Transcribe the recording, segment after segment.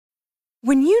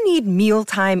When you need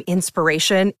mealtime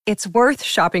inspiration, it's worth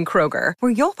shopping Kroger,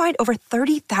 where you'll find over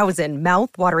 30,000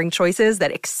 mouth-watering choices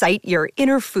that excite your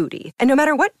inner foodie. And no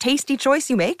matter what tasty choice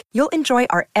you make, you'll enjoy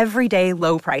our everyday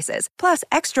low prices, plus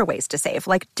extra ways to save,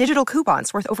 like digital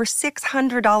coupons worth over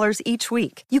 $600 each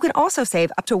week. You can also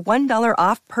save up to $1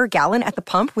 off per gallon at the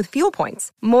pump with fuel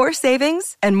points. More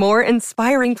savings and more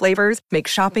inspiring flavors make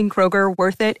shopping Kroger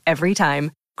worth it every time.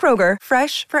 Kroger,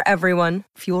 fresh for everyone.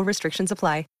 Fuel restrictions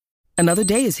apply. Another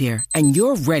day is here, and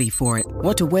you're ready for it.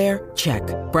 What to wear? Check.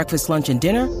 Breakfast, lunch, and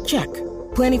dinner? Check.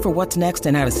 Planning for what's next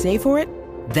and how to save for it?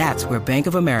 That's where Bank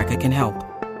of America can help.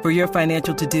 For your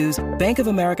financial to-dos, Bank of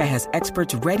America has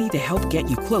experts ready to help get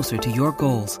you closer to your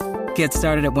goals. Get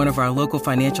started at one of our local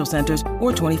financial centers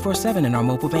or 24/7 in our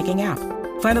mobile banking app.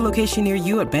 Find a location near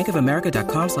you at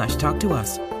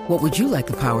bankofamerica.com/talktous. What would you like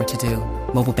the power to do?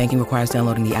 Mobile banking requires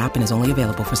downloading the app and is only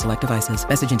available for select devices.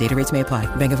 Message and data rates may apply.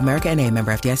 Bank of America N.A.,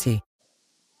 member FDIC.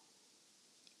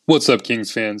 What's up,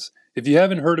 Kings fans? If you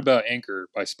haven't heard about Anchor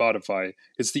by Spotify,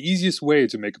 it's the easiest way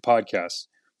to make a podcast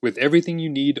with everything you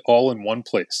need all in one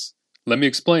place. Let me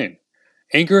explain.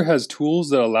 Anchor has tools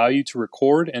that allow you to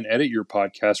record and edit your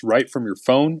podcast right from your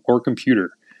phone or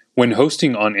computer. When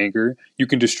hosting on Anchor, you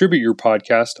can distribute your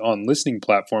podcast on listening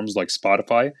platforms like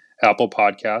Spotify, Apple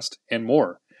Podcast, and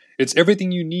more. It's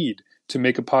everything you need to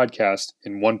make a podcast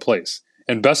in one place.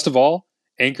 And best of all,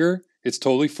 Anchor, it's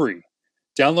totally free.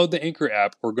 Download the Anchor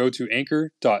app or go to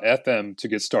anchor.fm to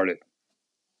get started.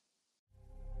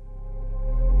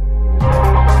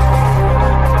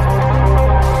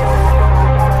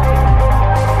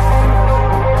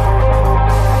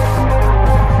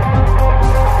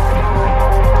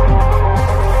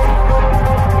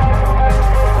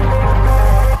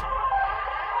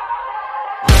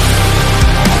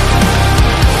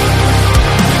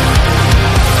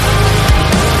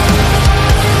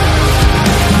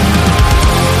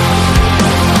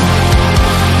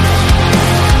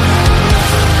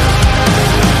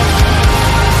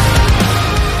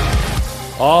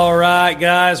 All right,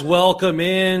 guys, welcome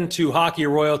in to Hockey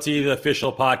Royalty, the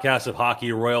official podcast of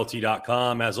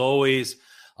HockeyRoyalty.com. As always,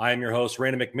 I am your host,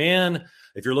 Randy McMahon.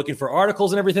 If you're looking for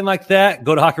articles and everything like that,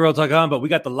 go to HockeyRoyalty.com. But we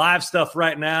got the live stuff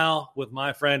right now with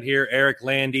my friend here, Eric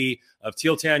Landy of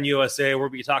Teal Town USA. We're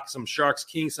going to be talking some Sharks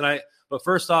Kings tonight. But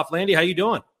first off, Landy, how you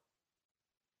doing?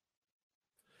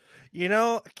 You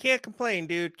know, can't complain,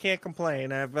 dude. Can't complain.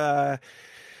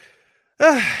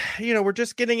 We're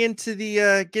just getting into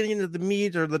the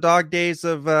meat or the dog days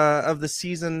of the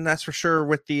season. That's for sure.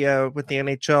 With the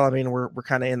NHL, I mean, we're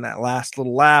kind of in that last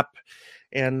little lap,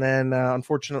 and then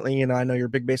unfortunately, I know you're a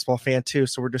big baseball fan too,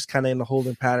 so we're just kind of in the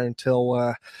holding pattern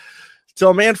until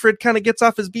Manfred kind of gets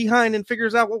off his behind and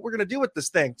figures out what we're gonna do with this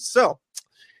thing. So,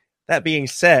 that being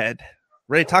said,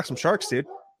 ready to talk some Sharks, dude?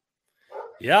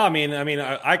 Yeah, I mean,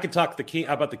 I could talk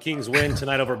about the Kings win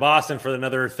tonight over Boston for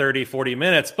another 30, 40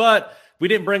 minutes, but we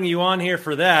didn't bring you on here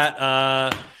for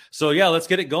that. So yeah, let's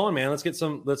get it going, man. Let's get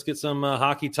some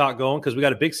hockey talk going because we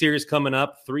got a big series coming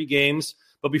up, 3 games.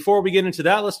 But before we get into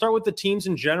that, let's start with the teams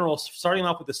in general, starting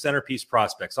off with the centerpiece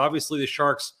prospects. Obviously, the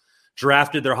Sharks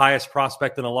drafted their highest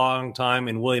prospect in a long time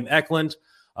in William Eklund,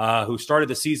 who started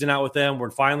the season out with them. We're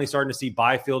finally starting to see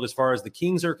Byfield as far as the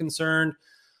Kings are concerned.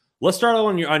 Let's start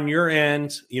on your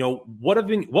end.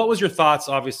 What was your thoughts,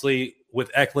 obviously, with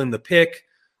Eklund, the pick,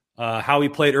 how he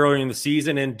played earlier in the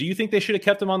season, and do you think they should have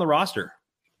kept him on the roster?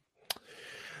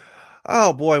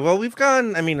 Oh boy. Well, we've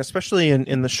gone, especially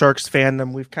in the Sharks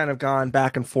fandom, we've kind of gone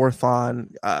back and forth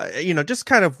on, just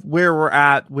kind of where we're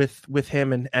at with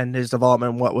him and his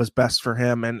development, what was best for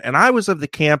him. And I was of the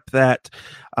camp that,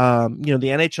 the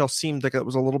NHL seemed like it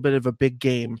was a little bit of a big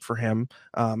game for him.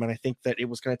 And I think that it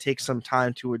was going to take some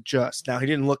time to adjust. Now, he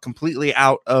didn't look completely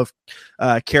out of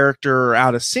character or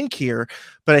out of sync here,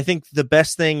 but I think the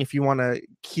best thing, if you want to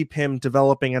keep him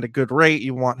developing at a good rate,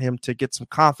 you want him to get some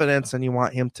confidence and you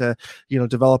want him to,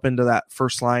 develop into that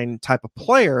first line type of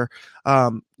player.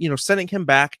 Sending him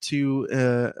back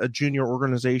to a junior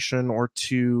organization or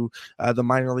to the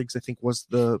minor leagues, I think was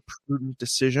the prudent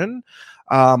decision.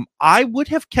 I would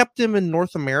have kept him in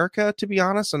North America, to be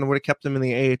honest, and I would have kept him in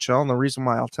the AHL. And the reason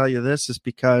why I'll tell you this is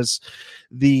because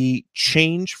the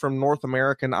change from North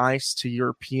American ice to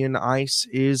European ice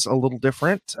is a little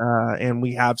different. And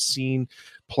we have seen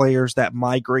players that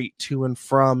migrate to and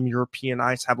from European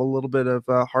ice have a little bit of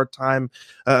a hard time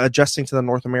adjusting to the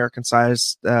North American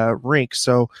size rink.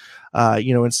 So,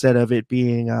 instead of it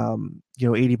being,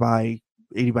 80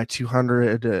 by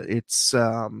 200, it's,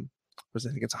 I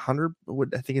think it's 100.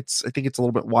 I think it's a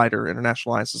little bit wider.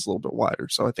 International ice is a little bit wider.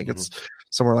 So I think it's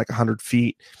somewhere like 100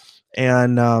 feet.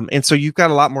 And so you've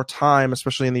got a lot more time,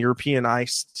 especially in the European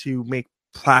ice, to make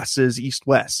passes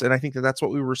east-west. And I think that's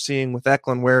what we were seeing with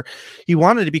Eklund, where he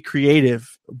wanted to be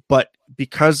creative, but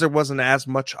because there wasn't as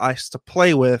much ice to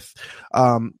play with,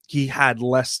 he had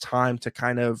less time to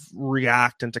kind of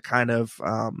react and to kind of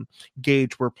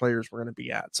gauge where players were going to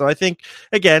be at. So I think,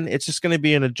 again, it's just going to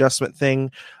be an adjustment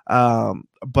thing.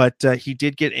 But he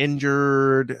did get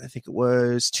injured, I think it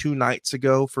was 2 nights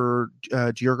ago for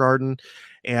Djurgården.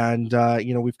 And,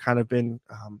 we've kind of been,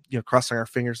 crossing our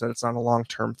fingers that it's not a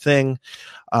long-term thing.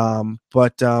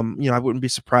 But I wouldn't be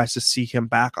surprised to see him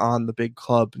back on the big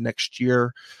club next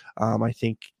year. I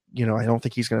think, I don't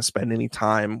think he's going to spend any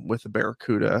time with the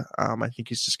Barracuda. I think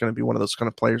he's just going to be one of those kind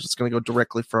of players that's going to go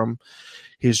directly from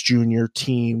his junior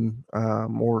team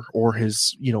or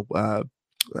his,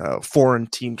 foreign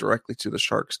team directly to the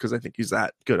Sharks, because I think he's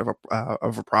that good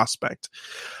of a prospect.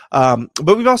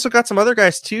 But we've also got some other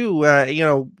guys too.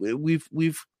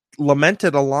 We've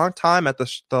lamented a long time at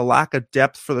the lack of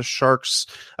depth for the Sharks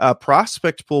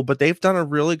prospect pool, but they've done a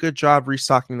really good job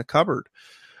restocking the cupboard.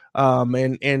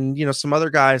 And some other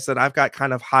guys that I've got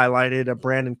kind of highlighted,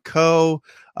 Brandon Coe,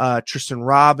 Tristan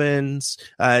Robbins,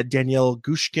 Daniel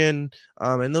Gushkin.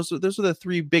 And those are the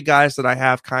 3 big guys that I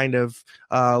have kind of,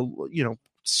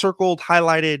 circled,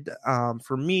 highlighted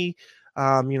for me.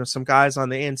 Some guys on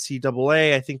the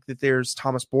NCAA. I think that there's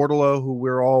Thomas Bordeleau, who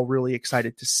we're all really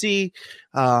excited to see.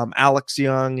 Alex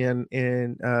Young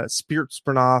and Spirit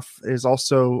Spranoff is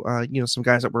also, some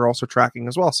guys that we're also tracking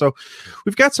as well. So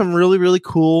we've got some really, really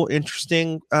cool,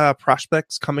 interesting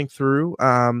prospects coming through.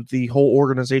 The whole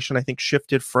organization, I think,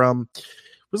 shifted from,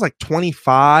 it was like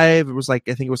 25. It was like,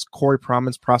 I think it was Corey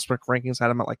Proman's prospect rankings had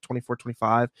him at like 24,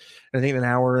 25. And I think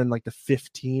now we're in like the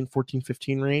 14,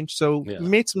 15 range. So we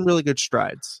made some really good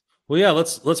strides. Well, yeah,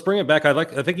 let's bring it back. I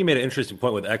think you made an interesting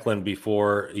point with Eklund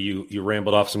before you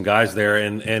rambled off some guys there.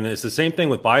 And it's the same thing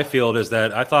with Byfield, is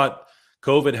that I thought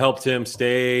COVID helped him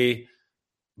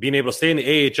being able to stay in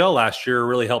the AHL last year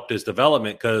really helped his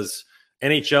development, because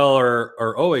NHL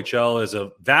or OHL is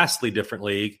a vastly different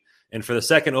league. And for the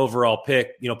second overall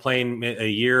pick, playing a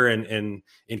year in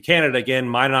Canada again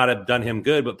might not have done him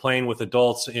good, but playing with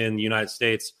adults in the United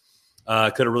States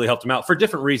could have really helped him out for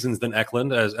different reasons than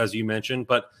Eklund, as you mentioned.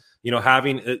 But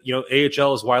having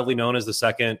AHL is widely known as the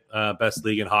second best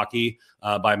league in hockey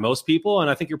by most people, and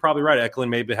I think you're probably right.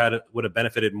 Eklund maybe would have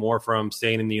benefited more from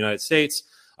staying in the United States.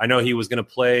 I know he was going to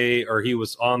play, or he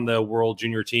was on the World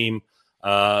Junior team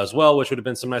as well, which would have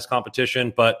been some nice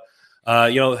competition, but.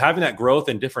 Having that growth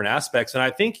in different aspects. And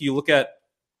I think you look at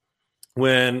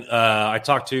when I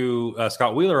talked to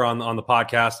Scott Wheeler on the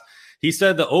podcast, he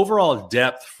said the overall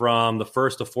depth from the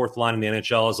first to fourth line in the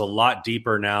NHL is a lot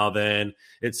deeper now than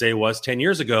it was 10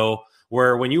 years ago,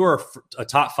 where when you were a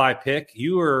top 5 pick,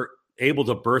 you were able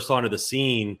to burst onto the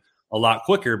scene a lot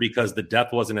quicker because the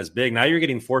depth wasn't as big. Now you're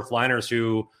getting fourth liners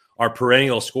who are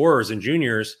perennial scorers and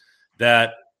juniors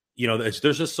that, there's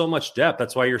just so much depth.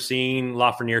 That's why you're seeing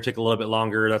Lafreniere take a little bit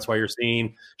longer. That's why you're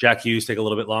seeing Jack Hughes take a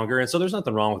little bit longer. And so there's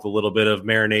nothing wrong with a little bit of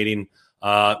marinating,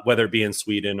 whether it be in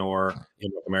Sweden or in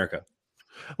North America.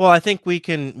 Well, I think we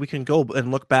can go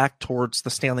and look back towards the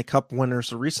Stanley Cup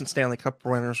winners, the recent Stanley Cup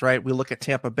winners, right? We look at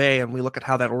Tampa Bay and we look at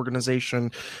how that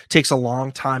organization takes a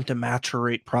long time to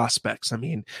maturate prospects. I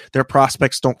mean, their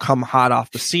prospects don't come hot off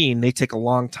the scene. They take a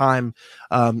long time,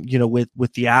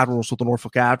 with the Admirals, with the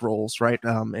Norfolk Admirals, right?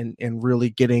 And really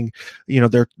getting,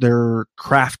 their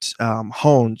craft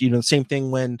honed. The same thing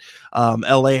when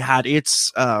LA had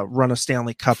its run of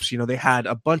Stanley Cups. They had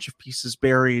a bunch of pieces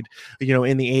buried,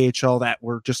 in the AHL that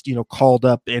were just called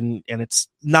up, and it's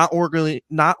not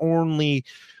only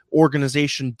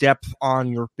organization depth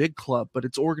on your big club, but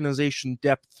it's organization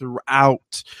depth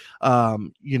throughout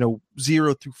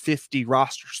 0 through 50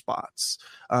 roster spots.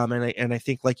 And I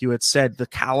think, like you had said, the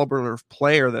caliber of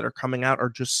player that are coming out are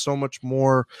just so much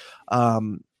more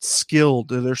skilled.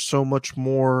 They're so much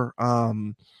more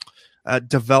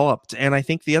developed. And I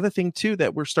think the other thing too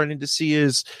that we're starting to see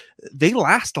is they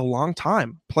last a long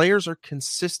time. Players are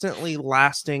consistently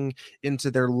lasting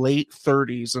into their late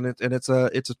 30s, and it's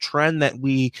a trend that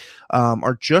we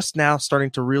are just now starting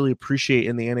to really appreciate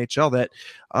in the NHL, that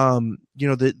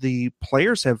the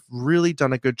players have really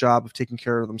done a good job of taking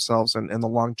care of themselves, and the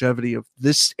longevity of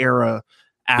this era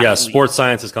athlete, yeah, sports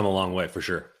science has come a long way for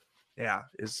sure. Yeah,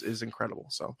 is incredible.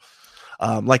 So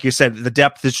like you said, the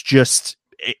depth is just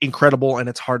incredible, and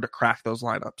it's hard to crack those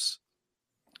lineups.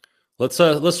 Let's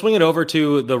swing it over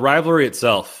to the rivalry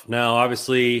itself. Now,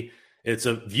 obviously, it's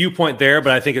a viewpoint there,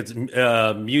 but I think it's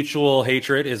mutual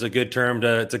hatred is a good term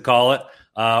to call it,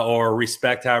 or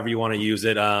respect, however you want to use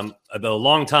it. The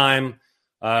longtime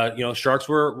Sharks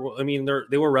were, I mean,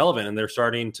 they were relevant, and they're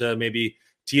starting to maybe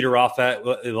teeter off that.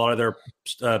 A lot of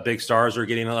their big stars are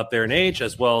getting up there in age,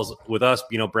 as well as with us,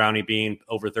 Brownie being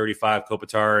over 35,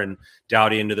 Kopitar and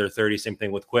Doughty into their 30s, same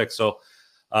thing with Quick. So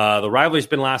the rivalry's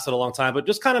been lasted a long time, but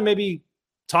just kind of maybe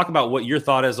talk about what your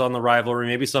thought is on the rivalry,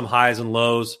 maybe some highs and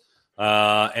lows,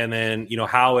 and then,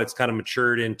 how it's kind of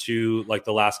matured into like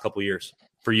the last couple of years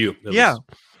for you. Yeah. Least.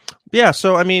 Yeah.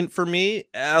 So, I mean, for me,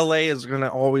 LA is going to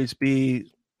always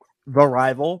be the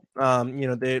rival.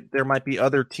 There might be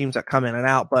other teams that come in and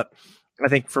out, but I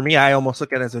think for me, I almost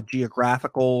look at it as a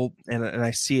geographical, and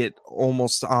I see it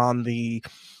almost on the,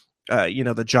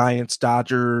 the Giants,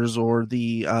 Dodgers, or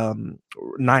the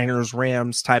Niners,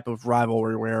 Rams type of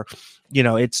rivalry where,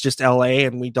 it's just LA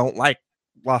and we don't like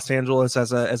Los Angeles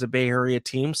as a Bay Area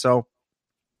team. So,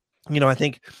 I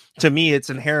think to me,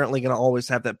 it's inherently going to always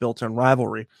have that built-in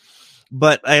rivalry.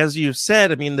 But as you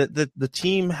said, I mean, the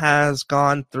team has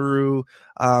gone through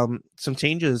some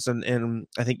changes, and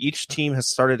I think each team has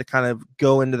started to kind of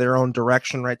go into their own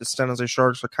direction, right? The San Jose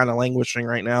Sharks are kind of languishing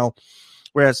right now,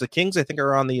 whereas the Kings, I think,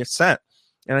 are on the ascent.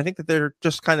 And I think that they're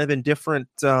just kind of in different,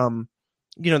 they're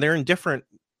in different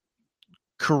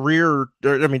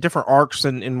different arcs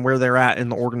in where they're at in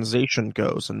the organization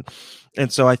goes.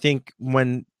 And so I think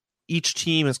when each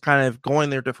team is kind of going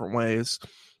their different ways,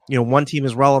 one team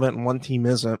is relevant and one team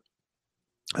isn't,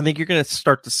 I think you're going to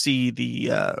start to see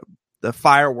the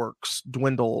fireworks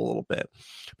dwindle a little bit.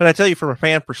 But I tell you, from a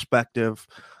fan perspective,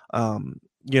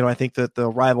 I think that the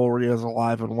rivalry is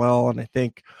alive and well. And I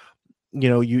think,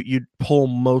 you'd pull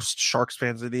most Sharks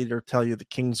fans that either tell you the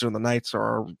Kings or the Knights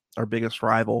are our biggest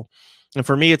rival. And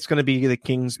for me, it's going to be the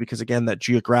Kings because, again, that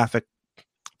geographic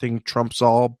thing trumps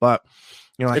all. But,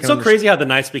 it's so crazy how the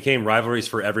Knights became rivalries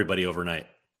for everybody overnight.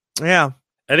 Yeah.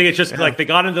 I think it's just like they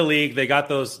got into the league. They got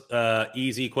those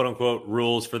easy, quote unquote,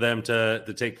 rules for them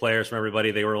to take players from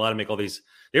everybody. They were allowed to make all these.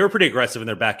 They were pretty aggressive in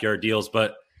their backyard deals,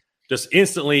 but just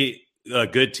instantly a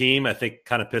good team, I think,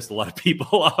 kind of pissed a lot of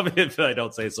people off, if I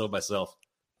don't say so myself.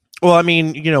 Well, I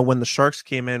mean, when the Sharks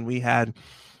came in, we had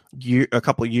a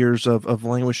couple of years of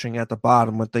languishing at the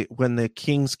bottom. When the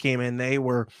Kings came in, they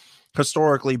were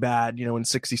historically bad, in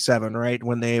 67, right?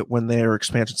 When they were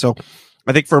expansion. So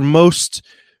I think for most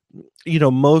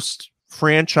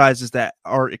franchises that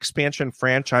are expansion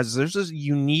franchises, there's this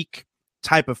unique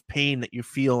type of pain that you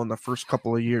feel in the first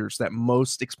couple of years that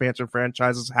most expansion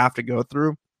franchises have to go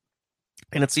through.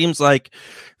 And it seems like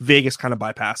Vegas kind of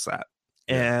bypassed that.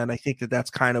 And I think that that's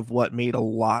kind of what made a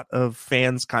lot of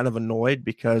fans kind of annoyed,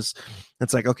 because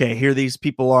it's like, okay, here these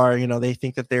people are, they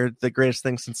think that they're the greatest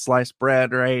thing since sliced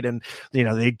bread, right? And,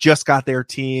 they just got their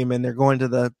team and they're going to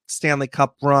the Stanley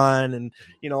Cup run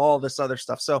and, all this other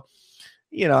stuff. So,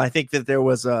 I think that there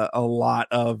was a lot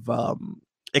of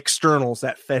externals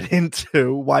that fed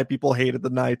into why people hated the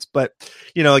Knights. But,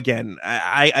 again,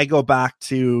 I go back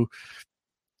to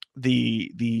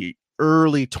the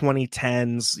early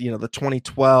 2010s, the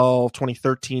 2012,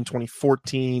 2013,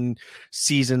 2014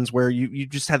 seasons where you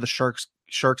just had the Sharks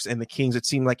and the Kings. It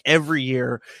seemed like every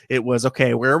year it was,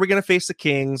 okay, where are we going to face the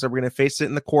Kings? Are we going to face it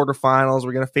in the quarterfinals?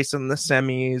 We're going to face it in the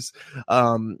semis.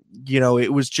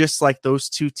 It was just like those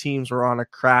two teams were on a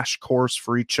crash course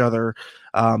for each other.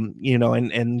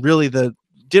 And really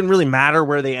didn't really matter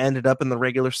where they ended up in the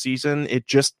regular season. It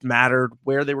just mattered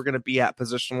where they were going to be at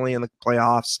positionally in the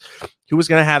playoffs, who was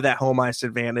going to have that home ice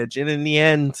advantage. And in the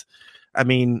end, I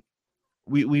mean,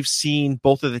 we've seen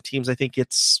both of the teams. I think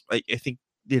it's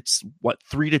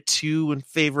 3-2 in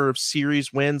favor of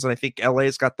series wins. And I think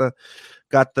LA's got the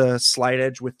slight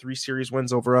edge with 3 series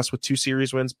wins over us with 2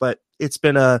 series wins, but it's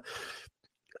been a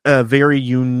very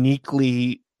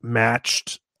uniquely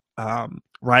matched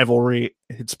rivalry.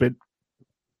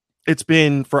 It's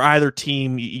been for either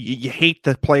team. You hate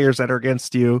the players that are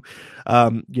against you.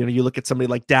 You look at somebody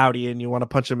like Doughty and you want to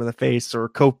punch him in the face, or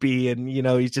Kopi, and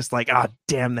he's just like,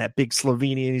 damn, that big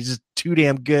Slovenian. He's just too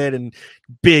damn good and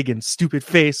big and stupid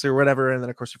face or whatever. And then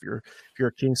of course, if you're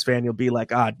a Kings fan, you'll be like,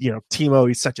 Timo,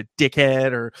 he's such a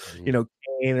dickhead, or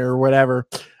Kane or whatever.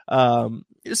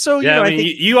 So yeah, I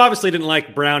think you obviously didn't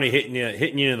like Brownie hitting you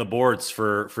into the boards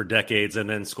for decades and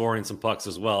then scoring some pucks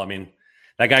as well. I mean,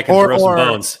 that guy can throw some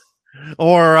bones.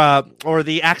 Or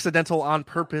the accidental on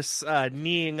purpose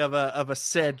kneeing of a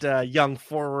said young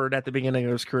forward at the beginning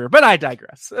of his career. But I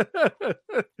digress.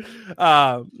 No,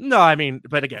 I mean,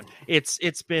 but again,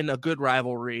 it's been a good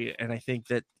rivalry, and I think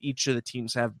that each of the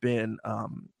teams have been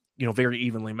very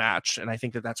evenly matched, and I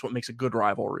think that that's what makes a good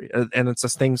rivalry. And it's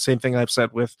the same thing I've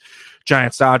said with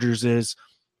Giants Dodgers is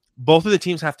both of the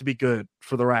teams have to be good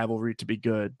for the rivalry to be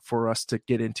good, for us to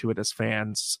get into it as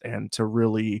fans and to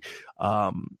really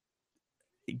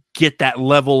get that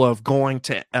level of going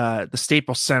to the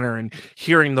Staples Center and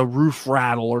hearing the roof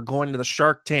rattle, or going to the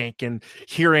Shark Tank and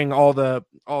hearing all the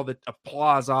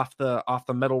applause off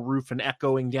the metal roof and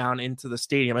echoing down into the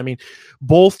stadium. I mean,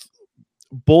 both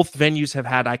venues have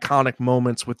had iconic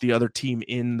moments with the other team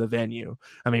in the venue.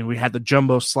 I mean, we had the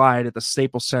jumbo slide at the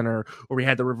Staples Center, or we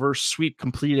had the reverse sweep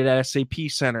completed at SAP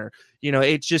Center. You know,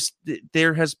 it's just,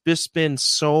 there has just been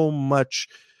so much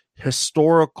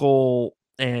historical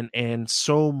and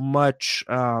so much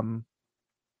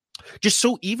just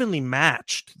so evenly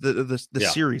matched the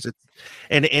series.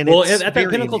 And well, it's at that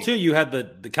pinnacle too, you had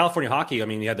the California hockey. I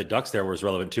mean, you had the Ducks there was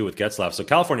relevant too with Getzlaff. So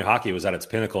California hockey was at its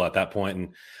pinnacle at that point. And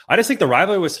I just think the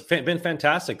rivalry was been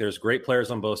fantastic. There's great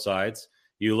players on both sides.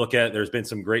 You look at, there's been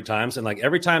some great times, and like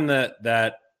every time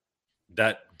that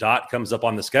dot comes up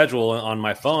on the schedule on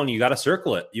my phone, you got to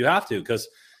circle it. You have to, because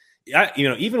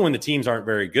even when the teams aren't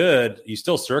very good, you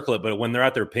still circle it. But when they're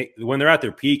at their peak,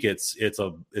 it's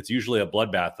usually a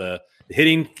bloodbath. The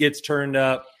hitting gets turned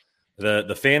up,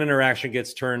 the fan interaction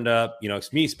gets turned up. You know,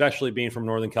 it's me, especially being from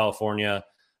Northern California.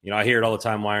 You know, I hear it all the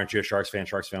time. Why aren't you a Sharks fan?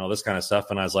 All this kind of stuff.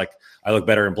 And I was like, I look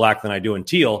better in black than I do in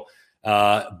teal.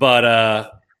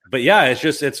 But yeah,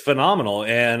 it's phenomenal.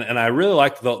 And I really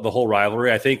like the whole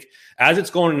rivalry. I think as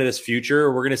it's going into this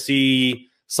future, we're going to see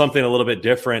something a little bit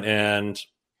different, and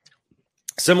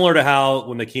similar to how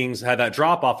when the Kings had that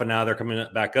drop off and now they're coming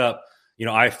back up. You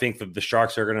know, I think that the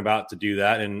Sharks are about to do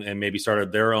that and maybe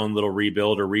started their own little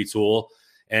rebuild or retool.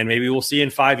 And maybe we'll see in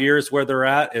 5 years where they're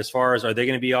at, as far as, are they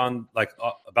going to be on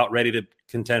about ready to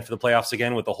contend for the playoffs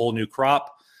again with a whole new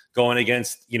crop going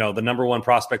against, the number one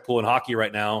prospect pool in hockey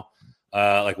right now.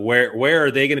 Where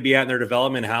are they going to be at in their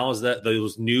development? How is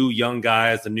those new young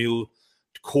guys, the new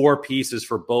core pieces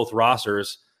for both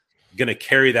rosters, going to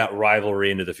carry that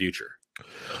rivalry into the future?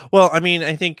 Well, I mean,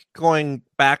 I think going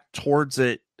back towards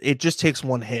it just takes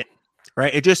one hit,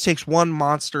 right? It just takes one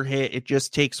monster hit. It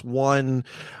just takes one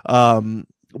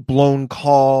blown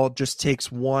call, just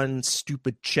takes one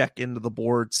stupid check into the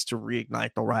boards to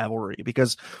reignite the rivalry,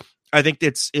 because I think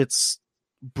it's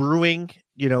brewing.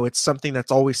 It's something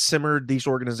that's always simmered. These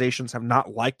organizations have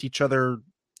not liked each other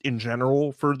in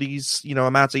general for these,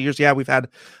 amounts of years. Yeah, we've had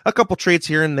a couple trades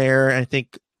here and there. I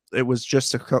think it was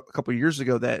just a couple of years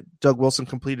ago that Doug Wilson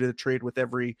completed a trade with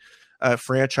every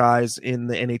franchise in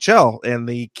the NHL, and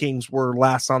the Kings were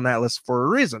last on that list for a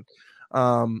reason.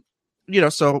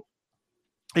 So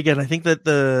again, I think that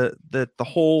the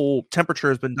whole temperature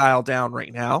has been dialed down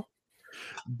right now,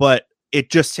 but it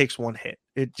just takes one hit.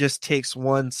 It just takes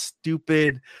one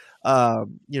stupid run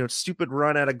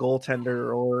at a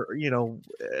goaltender, or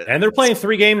and they're playing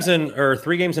 3 games in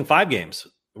 5 games.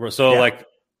 So yeah.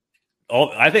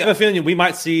 I have a feeling we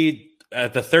might see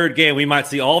at the third game, we might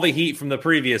see all the heat from the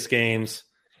previous games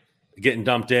getting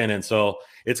dumped in. And so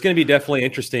it's going to be definitely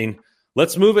interesting.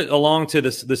 Let's move it along to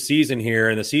the season here.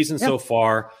 And the season so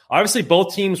far, obviously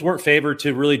both teams weren't favored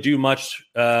to really do much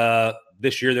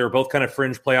this year. They were both kind of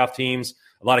fringe playoff teams.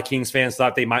 A lot of Kings fans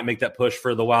thought they might make that push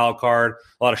for the wild card.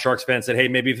 A lot of Sharks fans said, hey,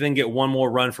 maybe if they can get one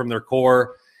more run from their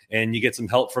core and you get some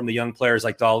help from the young players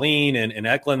like Dahlin and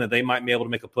Eklund, that they might be able to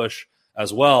make a push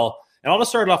as well. And I'll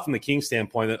just start off from the Kings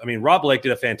standpoint. I mean, Rob Blake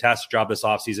did a fantastic job this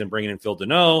offseason bringing in Phil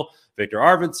Deneau, Victor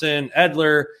Arvidsson,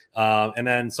 Edler, and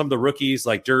then some of the rookies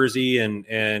like Jersey and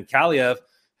Kaliev.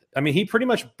 I mean, he pretty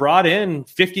much brought in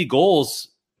 50 goals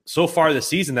so far this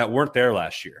season that weren't there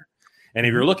last year. And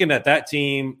if you're looking at that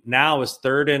team now, is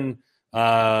third in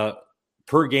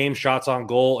per game shots on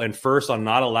goal and first on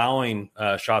not allowing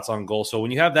shots on goal. So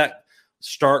when you have that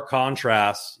stark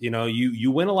contrast,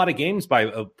 you win a lot of games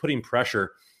by putting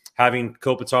pressure. Having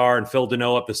Kopitar and Phil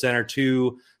Deneau up the center,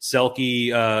 2 Selke,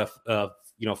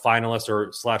 finalist or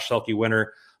 / Selke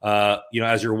winner,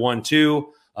 as your 1-2. You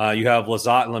have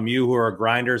Lizotte and Lemieux, who are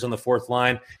grinders on the fourth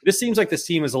line. It just seems like this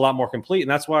team is a lot more complete,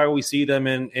 and that's why we see them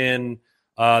in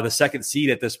the second seed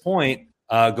at this point,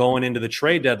 going into the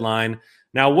trade deadline.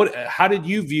 Now, how did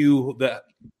you view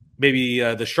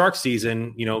the Sharks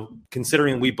season?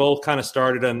 Considering we both kind of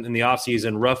started in the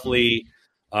offseason roughly.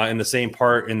 In the same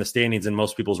part in the standings in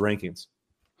most people's rankings.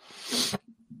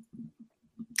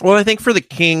 Well, I think for the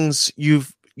Kings,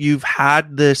 you've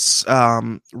had this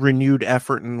renewed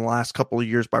effort in the last couple of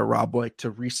years by Rob Blake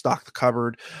to restock the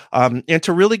cupboard and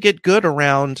to really get good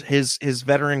around his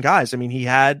veteran guys. I mean,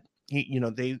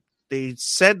 they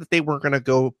said that they weren't going to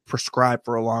go prescribe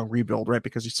for a long rebuild, right?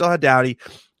 Because you still had Doughty,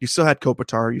 you still had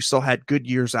Kopitar, you still had good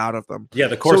years out of them. Yeah,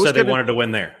 the core said they wanted to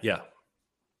win there. Yeah.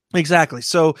 Exactly.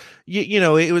 So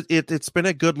it's been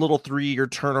a good little 3-year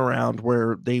turnaround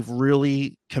where they've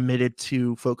really committed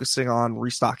to focusing on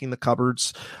restocking the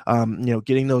cupboards,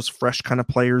 getting those fresh kind of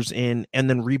players in, and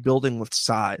then rebuilding with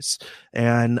size.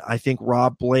 And I think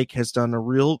Rob Blake has done a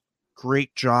real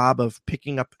great job of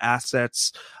picking up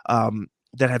assets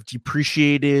that have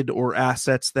depreciated, or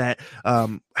assets that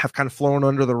have kind of flown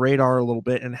under the radar a little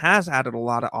bit, and has added a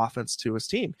lot of offense to his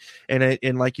team.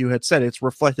 And like you had said, it's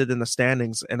reflected in the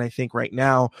standings. And I think right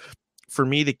now, for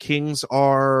me, the Kings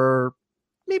are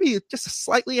maybe just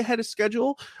slightly ahead of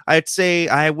schedule. I'd say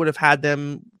I would have had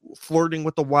them flirting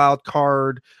with the wild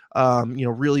card,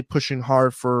 really pushing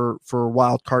hard for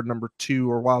wild card number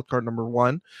 2 or wild card number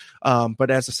 1.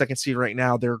 But as a second seed right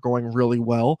now, they're going really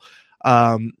well.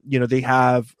 They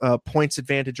have points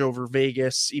advantage over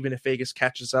Vegas, even if Vegas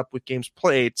catches up with games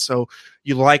played. So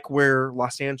you like where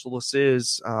Los Angeles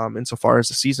is insofar as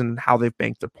the season and how they've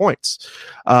banked their points.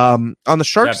 On the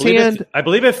Sharks hand, I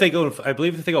believe if they go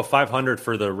 500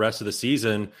 for the rest of the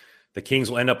season, the Kings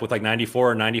will end up with like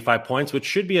 94 or 95 points, which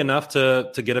should be enough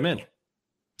to get them in.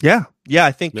 Yeah.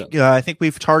 I think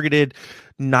we've targeted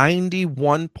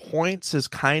 91 points is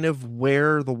kind of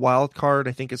where the wild card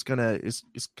I think is gonna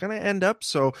end up.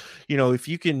 So if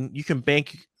you can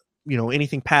bank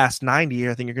anything past 90,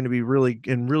 I think you're going to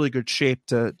be in really good shape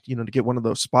to get one of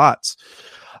those spots.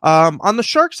 On the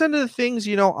Sharks end of the things,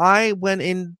 I went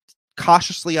in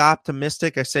cautiously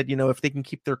optimistic. I said, if they can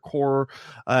keep their core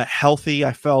healthy,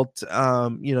 I felt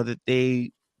that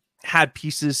they had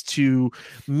pieces to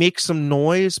make some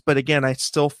noise. But again, I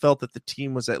still felt that the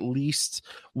team was at least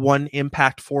one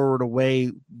impact forward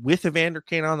away with Evander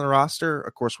Kane on the roster.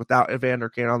 Of course, without Evander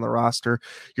Kane on the roster,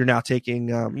 you're now taking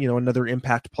another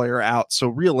impact player out. So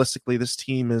realistically, this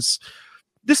team is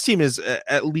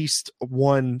at least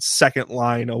one second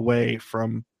line away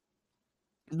from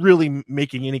really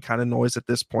making any kind of noise at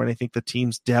this point. I think the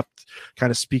team's depth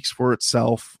kind of speaks for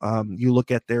itself. You look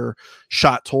at their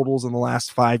shot totals in the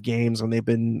last 5 games, and they've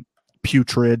been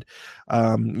putrid.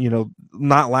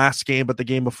 Not last game, but the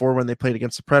game before, when they played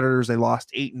against the Predators, they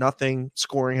lost 8-0.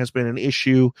 Scoring has been an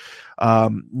issue.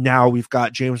 Now we've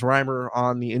got James Reimer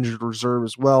on the injured reserve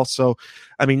as well. So,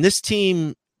 this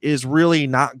team is really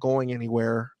not going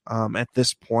anywhere at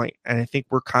this point. And I think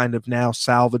we're kind of now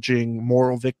salvaging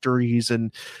moral victories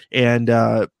and kind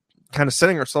of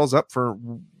setting ourselves up for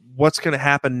what's going to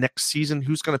happen next season,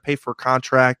 who's going to pay for a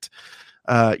contract,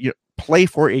 play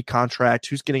for a contract,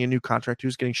 who's getting a new contract,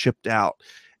 who's getting shipped out.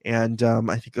 And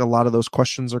I think a lot of those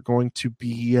questions are going to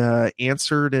be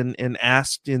answered and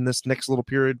asked in this next little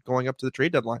period going up to the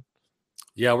trade deadline.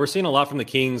 Yeah, we're seeing a lot from the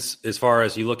Kings as far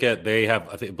as you look at, they have,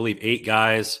 I believe 8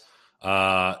 guys,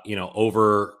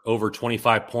 over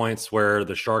 25 points, where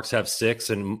the Sharks have 6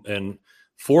 and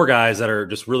 4 guys that are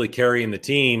just really carrying the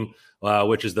team,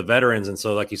 which is the veterans. And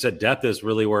so, like you said, depth is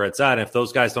really where it's at. And if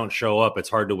those guys don't show up, it's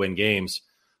hard to win games,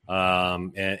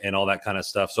 and all that kind of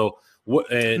stuff. So,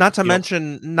 not to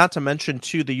mention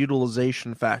too the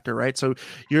utilization factor, right? So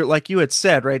you're, like you had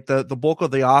said, right, the bulk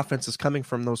of the offense is coming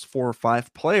from those 4 or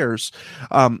 5 players,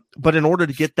 but in order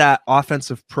to get that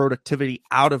offensive productivity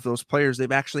out of those players,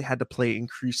 they've actually had to play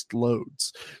increased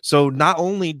loads. So not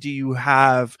only do you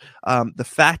have the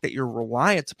fact that you're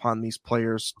reliant upon these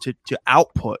players to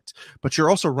output, but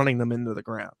you're also running them into the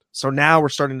ground. So now we're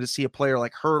starting to see a player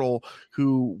like Hurdle,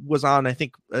 who was on, I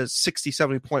think, a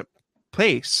 60-70 point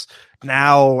pace,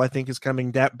 now I think is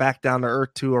coming back down to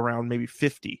earth to around maybe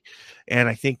 50. And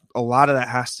I think a lot of that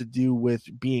has to do with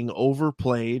being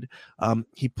overplayed.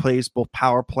 He plays both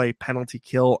power play, penalty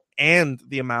kill, and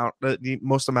the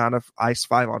most amount of ice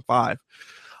 5-on-5.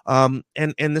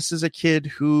 And this is a kid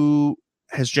who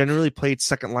has generally played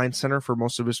second line center for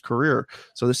most of his career.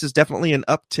 So this is definitely an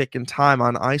uptick in time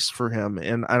on ice for him.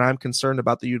 And I'm concerned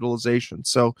about the utilization.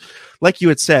 So like you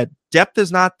had said, depth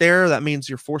is not there. That means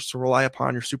you're forced to rely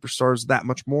upon your superstars that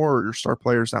much more, or your star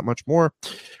players that much more.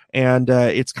 And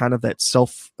it's kind of that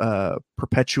self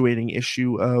perpetuating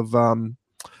issue of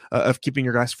keeping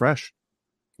your guys fresh.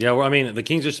 Yeah, well, the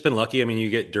Kings have just been lucky. You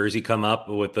get Dursey come up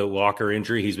with the Walker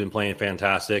injury. He's been playing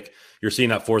fantastic. You're seeing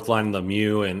that fourth line,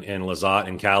 Lemieux and Lizotte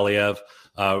and Kaliev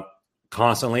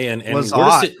constantly. And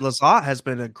Lizotte has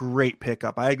been a great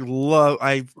pickup.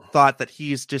 I thought that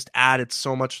he's just added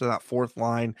so much to that fourth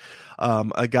line.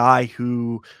 A guy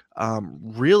who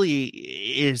really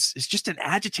is just an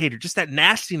agitator, just that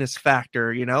nastiness factor,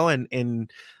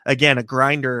 and again, a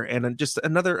grinder, and just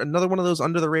another one of those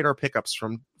under the radar pickups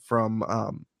from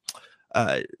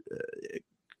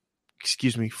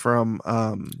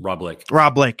Rob Blake.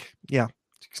 Rob Blake. Yeah.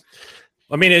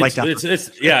 I mean, it's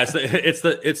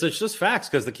just facts,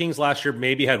 because the Kings last year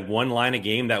maybe had one line a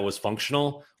game that was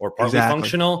functional or partly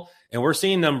functional, and we're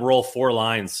seeing them roll 4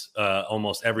 lines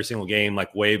almost every single game,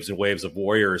 like waves and waves of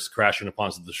Warriors crashing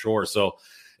upon the shore. So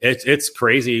it's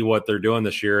crazy what they're doing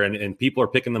this year, and people are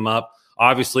picking them up.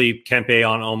 Obviously, Kempe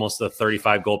on almost a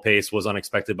 35 goal pace was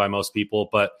unexpected by most people,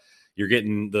 but you're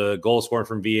getting the goal scoring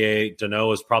from VA.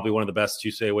 Danault is probably one of the best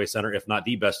two-way center, if not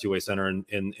the best two-way center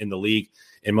in the league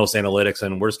in most analytics.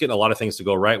 And we're just getting a lot of things to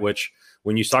go right, which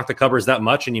when you stock the covers that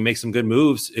much and you make some good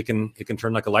moves, it can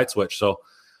turn like a light switch. So,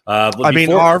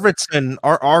 Arvidsson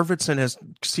has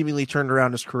seemingly turned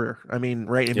around his career. I mean,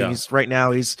 right.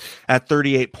 He's at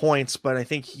 38 points, but I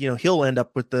think, he'll end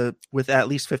up with at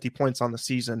least 50 points on the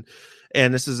season.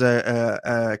 And this is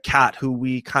a cat who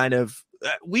we kind of,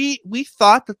 we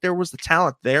thought that there was the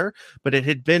talent there, but it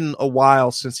had been a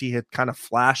while since he had kind of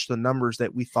flashed the numbers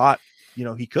that we thought,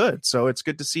 he could. So it's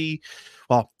good to see.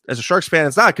 Well, as a Sharks fan,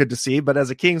 it's not good to see, but as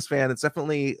a Kings fan, it's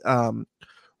definitely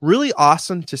really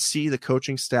awesome to see the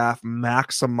coaching staff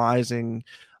maximizing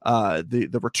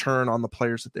the return on the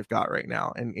players that they've got right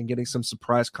now and getting some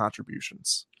surprise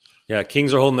contributions. Yeah,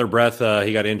 Kings are holding their breath.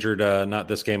 He got injured, not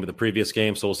this game, but the previous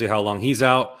game. So we'll see how long he's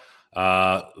out.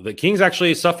 The Kings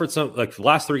actually suffered some, like the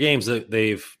last 3 games that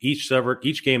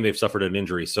each game they've suffered an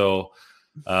injury. So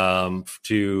to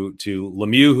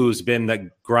Lemieux, who's been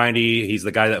that grindy, he's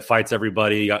the guy that fights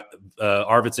everybody. You got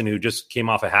Arvidsson, who just came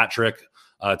off a hat trick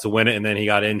to win it, and then he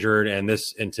got injured. And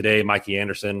today, Mikey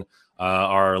Anderson,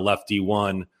 our left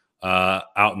D1,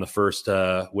 out in the first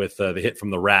with the hit from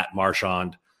the Rat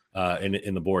Marchand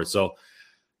in the board. So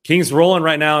Kings rolling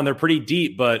right now, and they're pretty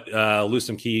deep, but lose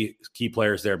some key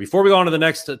players there. Before we go on to the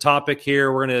next topic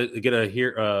here, we're going to get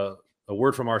a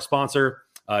word from our sponsor,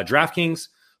 DraftKings.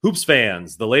 Hoops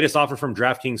fans, the latest offer from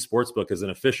DraftKings Sportsbook as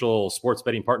an official sports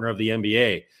betting partner of the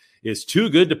NBA is too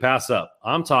good to pass up.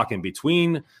 I'm talking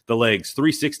between the legs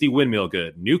 360 windmill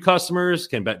good. New customers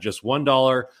can bet just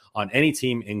 $1 on any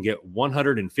team and get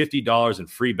 $150 in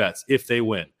free bets if they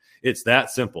win. It's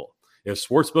that simple. If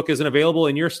Sportsbook isn't available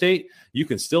in your state, you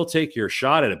can still take your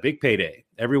shot at a big payday.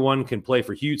 Everyone can play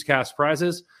for huge cash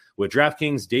prizes. With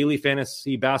DraftKings Daily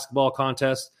Fantasy Basketball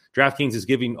Contest, DraftKings is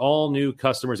giving all new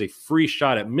customers a free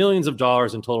shot at millions of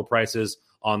dollars in total prizes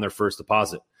on their first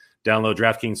deposit. Download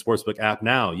DraftKings Sportsbook app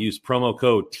now. Use promo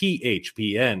code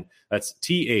THPN. That's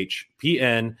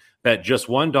THPN. Bet just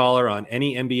 $1 on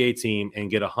any NBA team and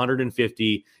get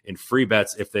 $150 in free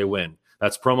bets if they win.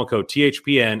 That's promo code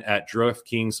THPN at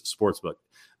DraftKings Sportsbook,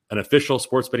 an official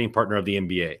sports betting partner of the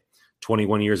NBA.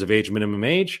 21 years of age, minimum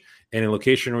age, and in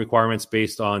location requirements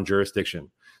based on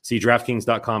jurisdiction. See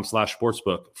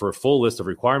DraftKings.com/sportsbook for a full list of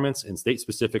requirements and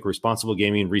state-specific responsible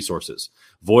gaming resources.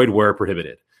 Void where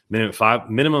prohibited. Minimum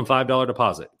 $5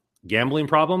 deposit. Gambling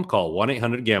problem? Call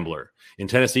 1-800-GAMBLER. In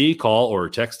Tennessee, call or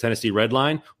text Tennessee Red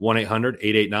Line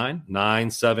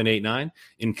 1-800-889-9789.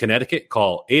 In Connecticut,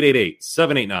 call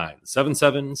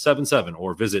 888-789-7777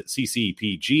 or visit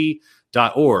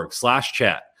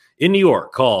ccpg.org/chat. In New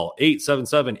York, call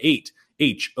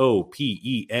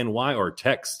 877-8-HOPENY or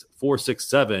text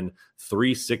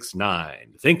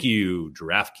 467-369. Thank you,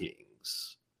 DraftKings.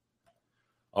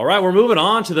 All right, we're moving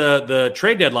on to the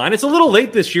trade deadline. It's a little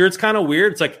late this year. It's kind of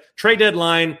weird. It's like trade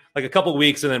deadline, like a couple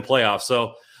weeks, and then playoffs.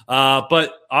 So,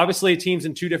 but obviously, teams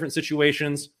in 2 different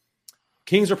situations.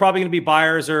 Kings are probably going to be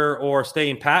buyers or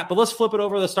staying pat. But let's flip it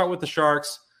over. Let's start with the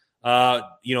Sharks.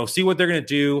 See what they're going to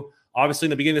do. Obviously,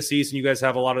 in the beginning of the season, you guys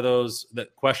have a lot of those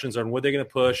questions on what they're going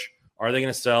to push. Are they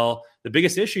going to sell? The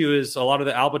biggest issue is a lot of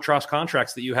the albatross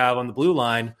contracts that you have on the blue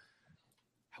line.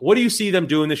 What do you see them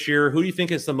doing this year? Who do you think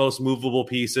is the most movable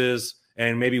pieces,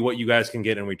 and maybe what you guys can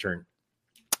get in return?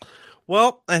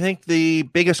 Well, I think the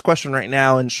biggest question right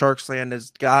now in Sharks land has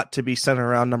got to be centered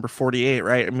around number 48,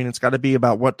 right? I mean, it's got to be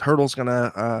about what Hurdle's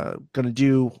gonna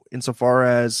do insofar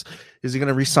as, is he going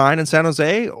to resign in San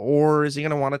Jose, or is he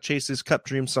going to want to chase his cup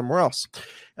dream somewhere else?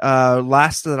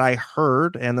 Last that I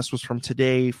heard, and this was from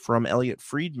today from Elliot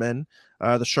Friedman,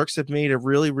 the Sharks have made a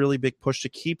really, really big push to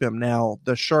keep him. Now,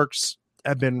 the Sharks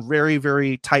have been very,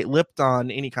 very tight-lipped on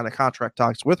any kind of contract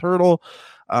talks with Hurdle.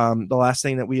 The last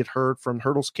thing that we had heard from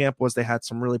Hurdle's camp was they had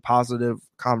some really positive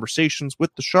conversations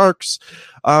with the Sharks.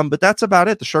 But that's about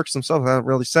it. The Sharks themselves haven't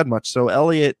really said much. So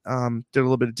Elliot did a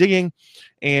little bit of digging,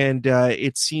 and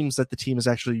it seems that the team is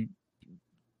actually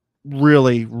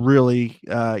really, really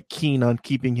keen on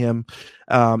keeping him,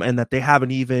 and that they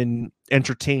haven't even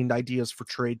entertained ideas for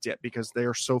trades yet because they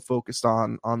are so focused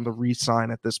on the re-sign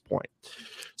at this point.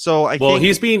 So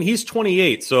he's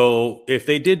 28. So if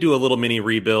they did do a little mini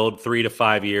rebuild, 3 to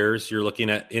 5 years, you're looking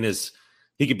at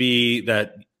he could be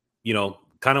that,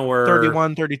 kind of where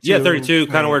 31, 32. Yeah, 32,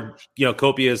 kind of where,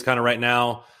 Kopi is kind of right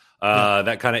now,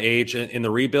 that kind of age in the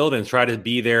rebuild, and try to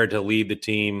be there to lead the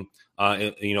team,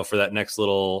 for that next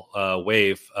little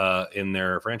wave in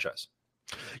their franchise.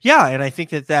 Yeah, and I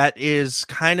think that is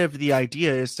kind of the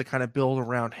idea, is to kind of build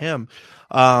around him.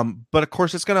 But of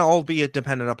course, it's going to all be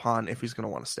dependent upon if he's going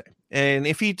to want to stay. And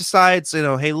if he decides,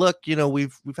 hey, look,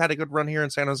 we've had a good run here in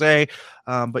San Jose,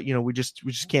 but we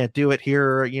just can't do it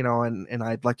here, and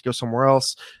I'd like to go somewhere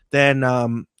else. Then,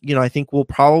 I think we'll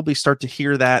probably start to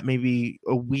hear that maybe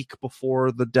a week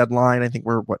before the deadline. I think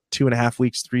we're 2.5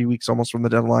 weeks, 3 weeks almost from the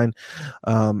deadline.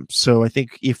 So I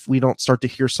think if we don't start to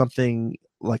hear something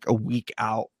like a week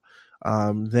out,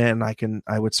 then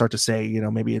I would start to say,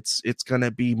 maybe it's going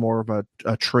to be more of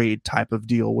a trade type of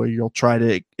deal where you'll try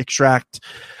to extract.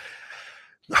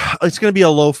 It's going to be a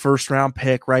low first round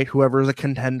pick, right? Whoever is a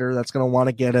contender that's going to want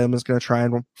to get him is going to try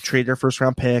and trade their first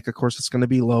round pick. Of course, it's going to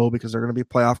be low because they're going to be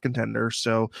playoff contenders.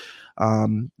 So,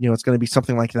 it's going to be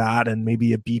something like that, and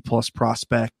maybe a B+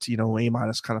 prospect,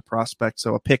 A- kind of prospect.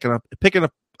 So picking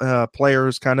a player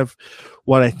is kind of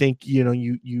what I think,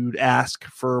 you'd ask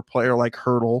for a player like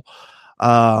Hertl.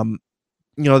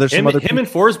 There's some other him and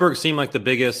Forsberg seem like the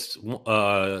biggest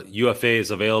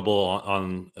UFAs available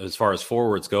on as far as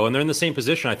forwards go, and they're in the same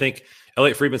position. I think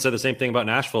Elliot Friedman said the same thing about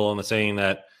Nashville, and saying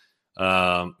that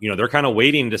they're kind of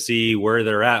waiting to see where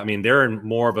they're at. I mean, they're in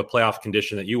more of a playoff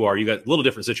condition that you are. You got a little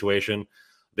different situation.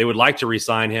 They would like to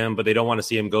re-sign him, but they don't want to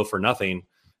see him go for nothing.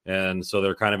 And so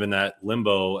they're kind of in that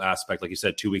limbo aspect, like you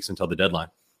said, 2 weeks until the deadline.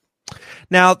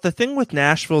 Now, the thing with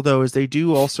Nashville, though, is they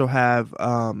do also have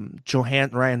Ryan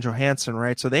Johansson,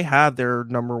 right? So they have their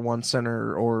number one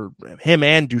center, or him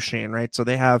and Duchesne, right? So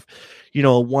they have, a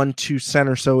 1-2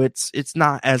 center. So it's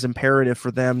not as imperative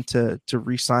for them to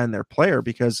re-sign their player,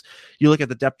 because you look at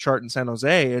the depth chart in San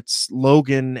Jose, it's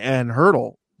Logan and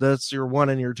Hertl. That's your 1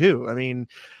 and your 2. I mean,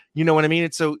 you know what I mean?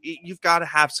 And so you've got to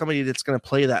have somebody that's going to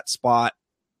play that spot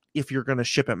if you're going to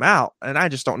ship him out. And I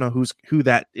just don't know who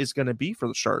that is going to be for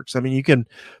the Sharks. I mean, you can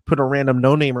put a random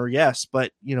no-namer, yes,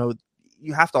 but you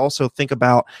have to also think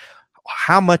about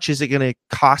how much is it going to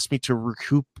cost me to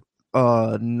recoup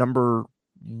number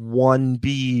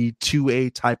 1B,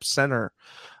 2A type center.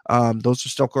 Those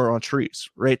just don't grow on trees,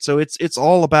 right? So it's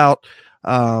all about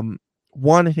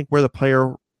one, I think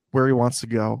where he wants to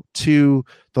go, 2,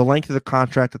 the length of the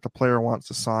contract that the player wants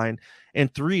to sign,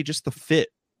 and 3, just the fit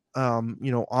on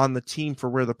the team for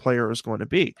where the player is going to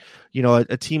be.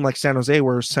 A team like San Jose,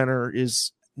 where center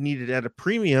is needed at a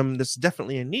premium, that's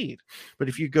definitely a need. But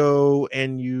if you go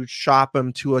and you shop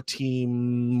them to a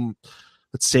team,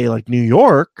 let's say like New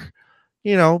York,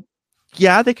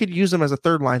 they could use them as a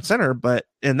third line center,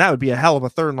 and that would be a hell of a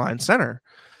third line center.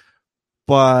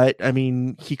 But I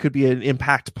mean, he could be an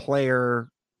impact player,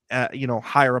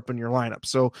 higher up in your lineup.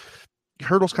 So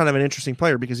Hertl's kind of an interesting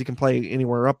player because he can play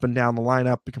anywhere up and down the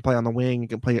lineup. He can play on the wing. He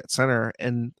can play at center.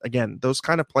 And again, those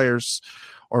kind of players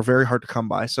are very hard to come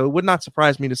by. So it would not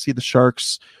surprise me to see the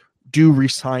Sharks do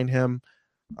re-sign him.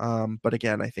 But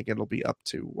again, I think it'll be up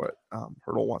to what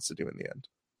Hertl wants to do in the end.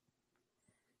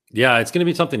 Yeah, it's going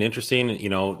to be something interesting,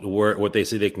 what they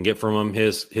say they can get from him.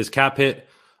 His cap hit,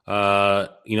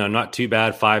 not too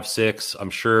bad, 5.6.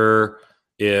 I'm sure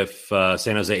if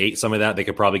San Jose ate some of that, they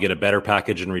could probably get a better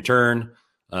package in return.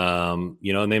 And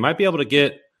they might be able to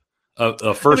get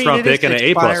a first-round pick and an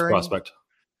A+ prospect.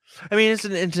 I mean, it's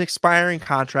an expiring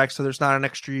contract, so there's not an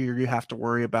extra year you have to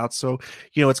worry about. So,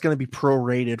 it's going to be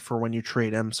prorated for when you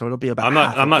trade him. So it'll be about.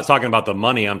 I'm not talking about the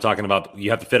money. I'm talking about you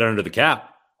have to fit under the cap.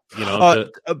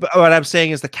 What I'm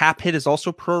saying is the cap hit is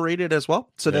also prorated as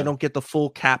well, so they don't get the full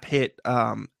cap hit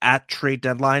at trade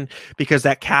deadline, because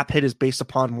that cap hit is based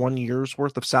upon 1 year's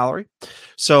worth of salary.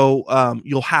 So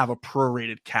you'll have a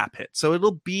prorated cap hit. So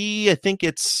it'll be, I think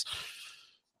it's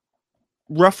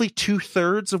roughly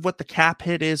 2/3 of what the cap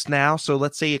hit is now. So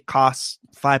let's say it costs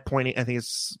 5.8. I think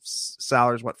it's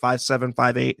salaries, 5.7,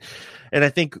 5.8. And I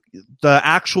think the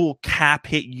actual cap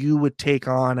hit you would take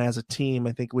on as a team,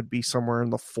 I think would be somewhere in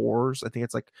the 4s. I think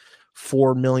it's like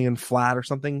 4 million flat or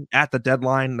something at the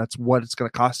deadline. That's what it's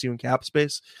going to cost you in cap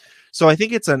space. So I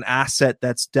think it's an asset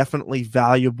that's definitely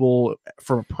valuable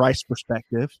from a price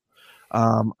perspective.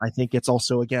 I think it's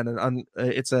also, again,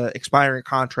 it's a expiring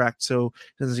contract, so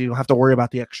you don't have to worry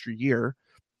about the extra year.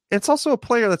 It's also a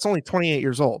player that's only 28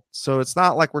 years old, so it's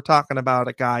not like we're talking about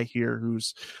a guy here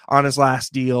who's on his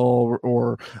last deal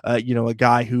or a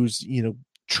guy who's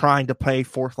trying to play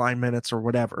fourth line minutes or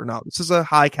whatever. No, this is a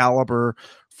high caliber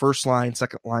first line,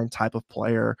 second line type of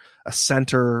player. A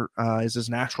center is his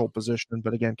natural position,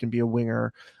 but again, can be a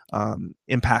winger,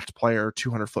 impact player,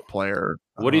 200-foot player.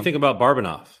 What do you think about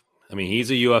Barbanoff? I mean,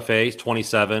 he's a UFA. He's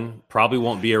 27. Probably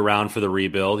won't be around for the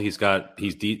rebuild. He's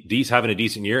having a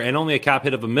decent year and only a cap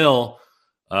hit of $1 million.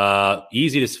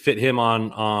 Easy to fit him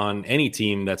on any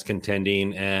team that's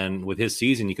contending. And with his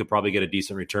season, you could probably get a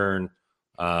decent return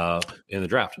in the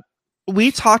draft.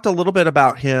 We talked a little bit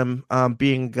about him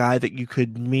being a guy that you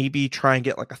could maybe try and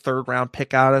get like a 3rd round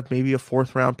pick out of, maybe a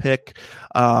 4th round pick.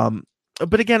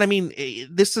 But again, I mean,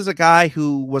 this is a guy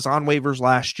who was on waivers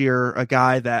last year, a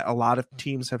guy that a lot of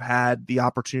teams have had the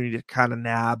opportunity to kind of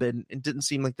nab, and it didn't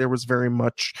seem like there was very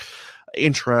much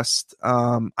interest.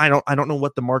 I don't know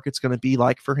what the market's going to be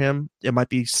like for him. It might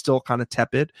be still kind of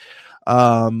tepid.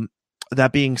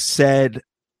 That being said,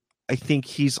 I think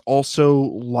he's also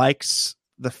likes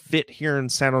the fit here in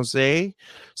San Jose.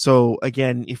 So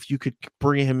again, if you could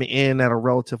bring him in at a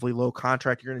relatively low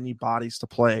contract, you're going to need bodies to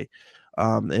play.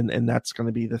 And that's going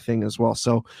to be the thing as well.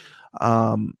 So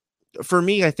for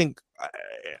me, I think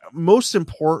most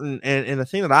important and the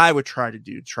thing that I would try to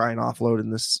do, try and offload in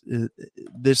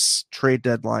this trade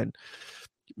deadline,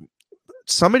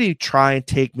 somebody try and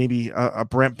take maybe a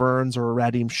Brent Burns or a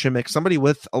Radim Šimić, somebody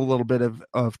with a little bit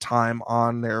of time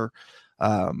on their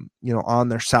on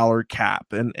their salary cap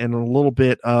and a little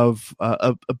bit of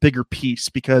a bigger piece,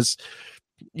 because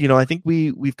I think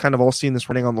we've kind of all seen this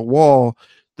running on the wall.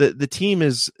 The team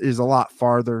is a lot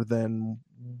farther than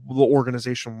the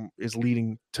organization is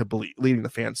leading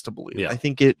the fans to believe. Yeah. I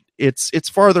think it's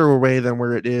farther away than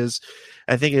where it is.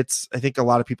 I think a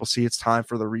lot of people see it's time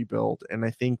for the rebuild, and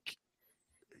I think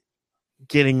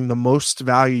getting the most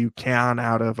value you can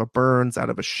out of a Burns,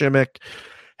 out of a Šimić,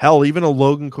 hell, even a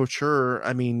Logan Couture.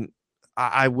 I mean,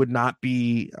 I would not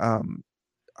be, I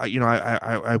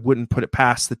wouldn't put it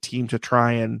past the team to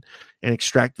try and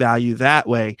extract value that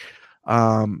way.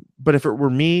 But if it were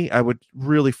me, I would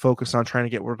really focus on trying to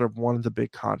get rid of one of the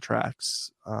big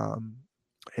contracts,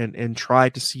 and try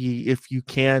to see if you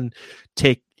can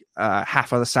take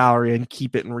half of the salary and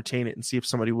keep it and retain it, and see if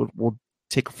somebody will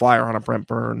take a flyer on a Brent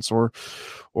Burns or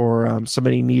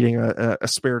somebody needing a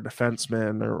spare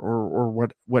defenseman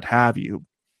or what have you.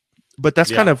 But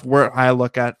that's kind of where I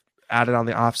look at it on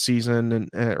the off season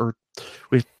or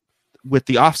with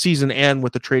the off season and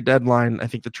with the trade deadline. I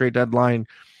think the trade deadline,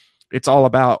 it's all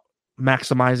about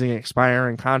maximizing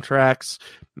expiring contracts,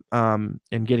 and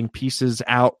getting pieces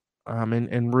out,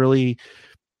 and really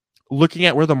looking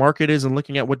at where the market is and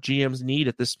looking at what GMs need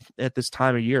at this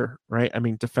time of year, right? I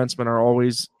mean, defensemen are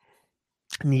always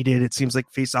needed. It seems like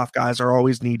face-off guys are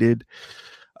always needed.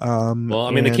 Well,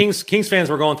 I mean, the Kings fans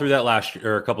were going through that last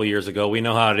year or a couple of years ago. We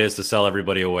know how it is to sell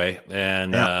everybody away,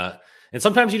 and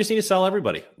sometimes you just need to sell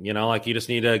everybody. Like you just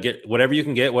need to get whatever you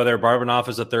can get. Whether Barbanoff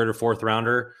is a 3rd or 4th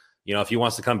rounder, if he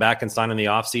wants to come back and sign in the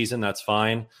offseason, that's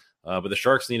fine. But the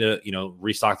Sharks need to,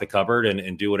 restock the cupboard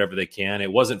and do whatever they can.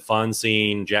 It wasn't fun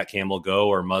seeing Jack Campbell go,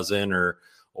 or Muzzin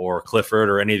or Clifford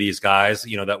or any of these guys,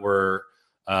 that were,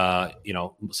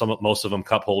 most of them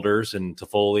cup holders, and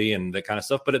Toffoli and that kind of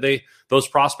stuff. But those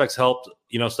prospects helped,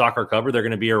 stock our cupboard. They're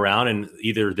going to be around, and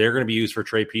either they're going to be used for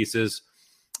trade pieces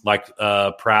like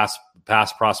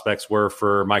past prospects were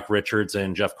for Mike Richards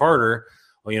and Jeff Carter,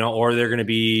 or they're going to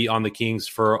be on the Kings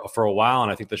for a while.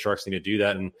 And I think the Sharks need to do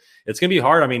that. And it's going to be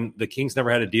hard. I mean, the Kings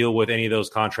never had to deal with any of those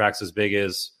contracts as big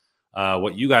as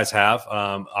what you guys have.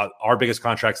 Our biggest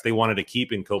contracts they wanted to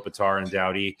keep in Kopitar and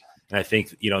Doughty. And I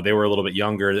think, they were a little bit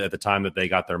younger at the time that they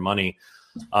got their money.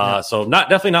 So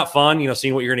definitely not fun,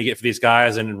 seeing what you're going to get for these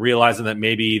guys and realizing that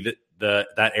maybe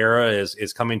that era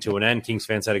is coming to an end. Kings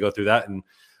fans had to go through that. And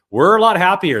we're a lot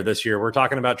happier this year. We're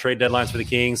talking about trade deadlines for the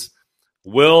Kings.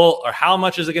 How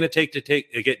much is it going to take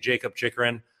to get Jakob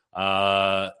Chychrun?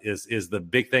 Is the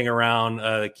big thing around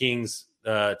the Kings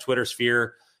Twitter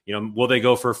sphere. Will they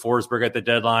go for Forsberg at the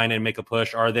deadline and make a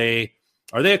push? Are they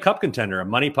a cup contender?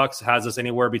 Money Pucks has us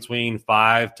anywhere between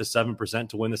 5 to 7%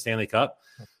 to win the Stanley Cup.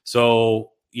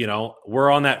 So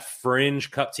we're on that fringe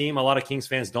cup team. A lot of Kings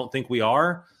fans don't think we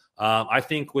are. I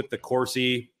think with the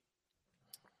Corsi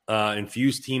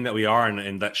infused team that we are,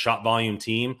 and that shot volume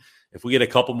team, if we get a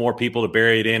couple more people to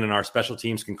bury it in and our special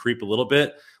teams can creep a little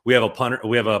bit, we have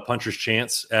a puncher's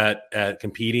chance at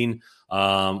competing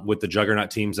with the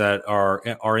juggernaut teams that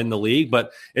are in the league.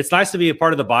 But it's nice to be a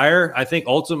part of the buyer. I think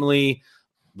ultimately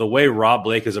the way Rob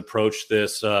Blake has approached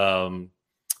this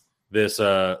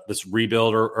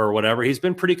rebuild or whatever, he's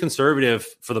been pretty conservative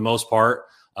for the most part.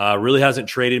 Really hasn't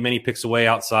traded many picks away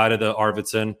outside of the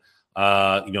Arvidsson.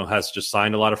 Has just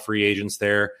signed a lot of free agents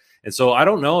there. And so I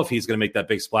don't know if he's going to make that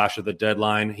big splash at the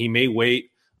deadline. He may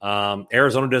wait.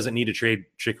 Arizona doesn't need to trade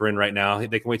Chychrun right now.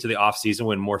 They can wait till the offseason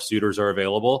when more suitors are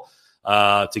available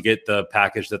to get the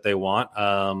package that they want.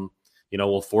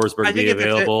 will Forsberg be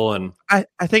available? I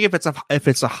think if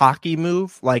it's a hockey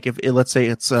move, like let's say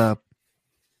it's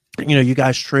you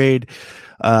guys trade,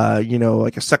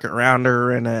 like a second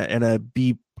rounder and a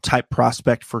B type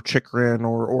prospect for Chychrun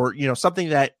or something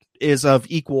that is of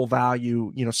equal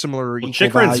value, similar equal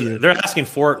Chychrun's value. They're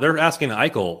asking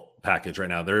Eichel package right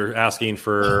now. They're asking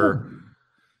for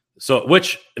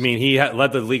he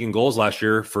led the league in goals last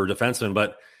year for defensemen,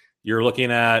 but you're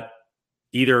looking at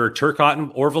either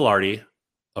Turcotte or Velarde,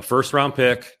 a first round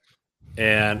pick,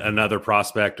 and another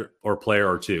prospect or player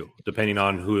or two, depending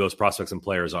on who those prospects and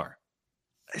players are.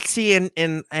 See,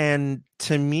 and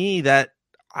to me that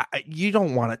you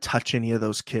don't want to touch any of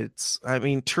those kids. I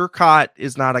mean, Turcotte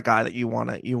is not a guy that you want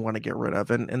to get rid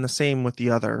of, and the same with the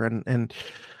other. And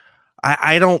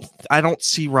I don't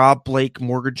see Rob Blake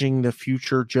mortgaging the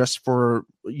future just for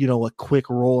a quick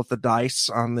roll of the dice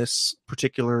on this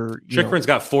particular. Chychrun's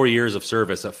got 4 years of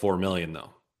service at $4 million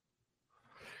though,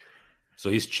 so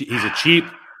he's a cheap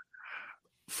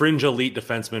fringe elite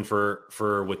defenseman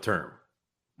for with term.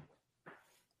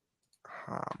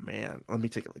 Oh man, let me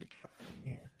take a look at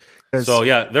that. So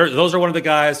yeah, those are one of the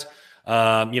guys.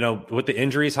 With the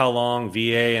injuries, how long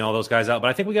VA and all those guys out, but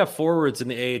I think we got forwards in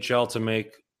the AHL to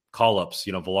make call-ups.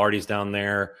 Velarde's down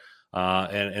there,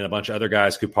 and a bunch of other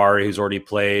guys, Kupari, who's already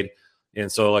played,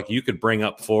 and so you could bring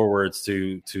up forwards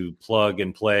to plug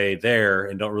and play there,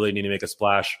 and don't really need to make a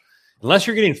splash unless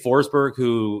you're getting Forsberg,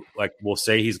 who will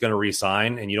say he's going to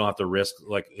re-sign, and you don't have to risk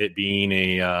it being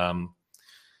a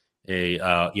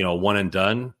one and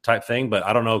done type thing. But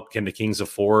I don't know, can the Kings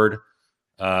afford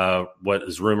what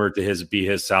is rumored to be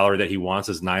his salary that he wants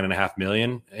is $9.5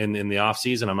 million in the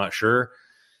offseason? I'm not sure.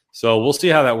 So we'll see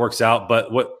how that works out.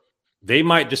 But what they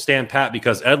might just stand pat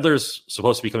because Edler's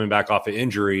supposed to be coming back off an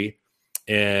injury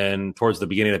and towards the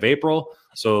beginning of April.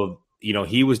 So,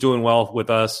 he was doing well with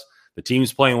us. The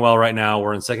team's playing well right now.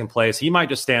 We're in second place. He might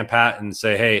just stand pat and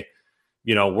say, hey,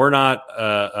 we're not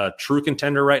a true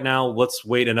contender right now. Let's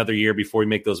wait another year before we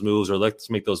make those moves, or let's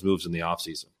make those moves in the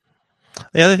offseason.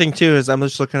 The other thing too is I'm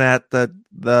just looking at the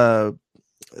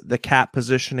cap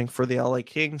positioning for the LA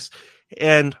Kings,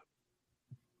 and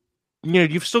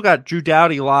you've still got Drew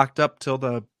Doughty locked up till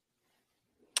the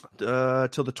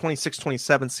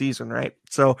 26-27 season, right?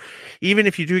 So even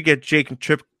if you do get Jacob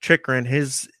Chychrun,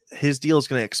 his deal is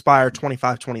going to expire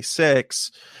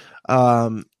 25-26.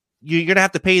 You're going to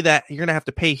have to pay that. You're going to have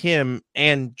to pay him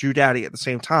and Drew Doughty at the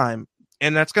same time.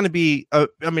 And that's going to be, not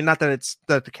that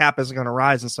that the cap isn't going to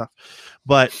rise and stuff,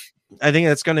 but I think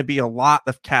that's going to be a lot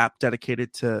of cap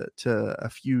dedicated to a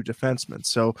few defensemen.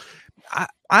 So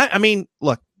I mean,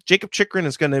 look, Jacob Chychrun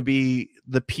is going to be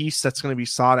the piece that's going to be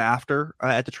sought after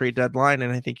at the trade deadline.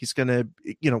 And I think he's going to,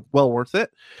 well worth it.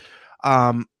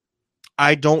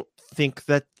 I don't think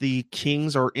that the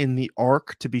Kings are in the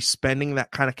arc to be spending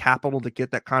that kind of capital to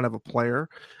get that kind of a player.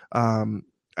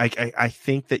 I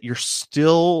think that you're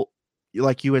still,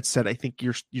 like you had said, I think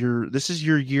this is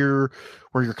your year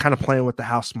where you're kind of playing with the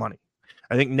house money.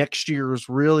 I think next year is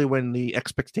really when the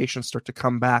expectations start to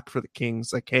come back for the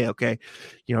Kings. Like, hey, okay,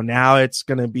 now it's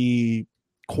going to be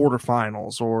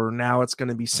quarterfinals, or now it's going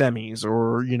to be semis,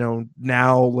 or,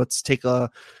 now let's take a,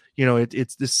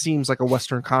 this seems like a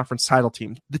Western Conference title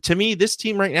team. To me, this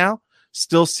team right now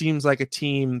still seems like a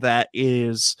team that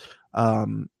is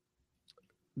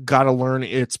got to learn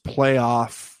its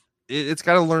playoff. It's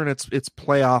got to learn its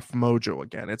playoff mojo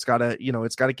again. It's got to,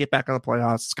 it's got to get back on the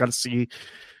playoffs. It's got to see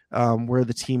where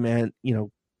the team and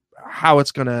how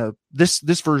it's gonna this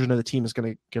version of the team is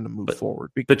gonna move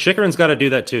forward. But Chychrun's got to do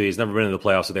that too. He's never been in the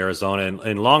playoffs with Arizona, and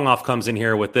Longoff comes in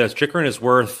here with this. Chychrun is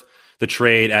worth the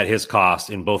trade at his cost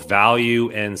in both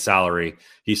value and salary.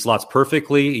 He slots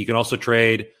perfectly. You can also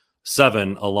trade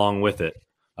 7 along with it,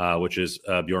 which is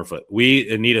Bjornfoot.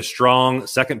 We need a strong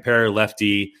second pair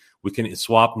lefty. We can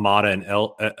swap Mata and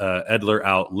Edler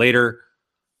out later.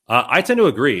 I tend to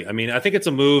agree. I mean, I think it's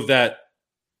a move that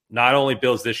not only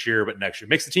builds this year, but next year.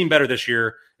 Makes the team better this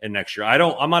year and next year.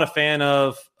 I'm not a fan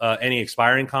of any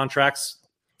expiring contracts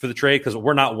for the trade because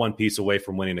we're not one piece away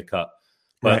from winning the cup.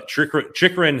 But right.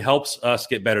 Chychrun helps us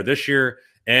get better this year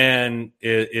and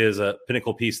is a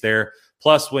pinnacle piece there.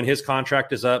 Plus, when his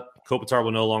contract is up, Kopitar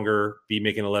will no longer be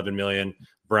making $11 million.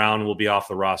 Brown will be off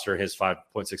the roster. His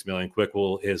 $5.6 million. Quick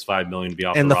will his $5 million be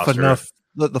off the roster. And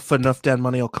the Phaneuf den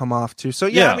money will come off too. So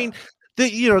yeah. I mean, they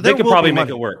could probably make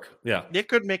it work. Yeah, they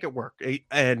could make it work.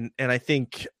 And I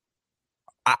think,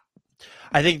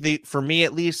 for me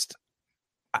at least,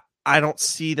 I don't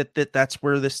see that's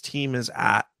where this team is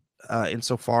at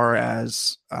insofar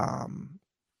as I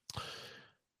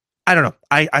don't know.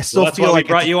 I still feel like we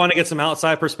brought you on to get some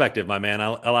outside perspective, my man.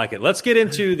 I like it. Let's get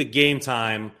into the game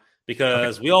time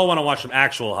because we all want to watch some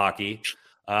actual hockey,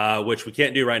 which we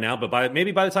can't do right now. But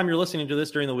maybe by the time you're listening to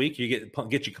this during the week, you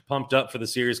get you pumped up for the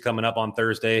series coming up on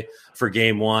Thursday for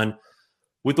Game 1.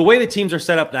 With the way the teams are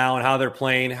set up now and how they're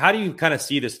playing, how do you kind of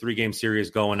see this 3-game series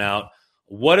going out?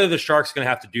 What are the Sharks going to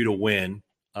have to do to win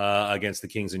against the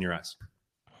Kings in your eyes?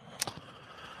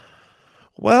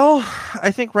 Well,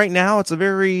 I think right now it's a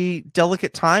very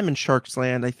delicate time in Sharks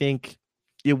land. I think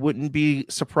it wouldn't be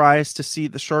surprised to see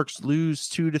the Sharks lose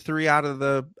 2 to 3 out of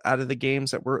the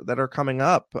games that are coming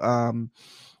up. And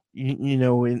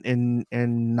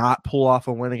not pull off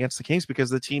a win against the Kings because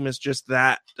the team is just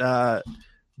that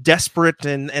desperate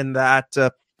and that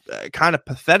kind of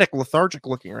pathetic, lethargic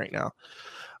looking right now.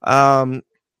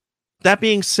 That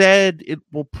being said, it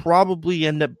will probably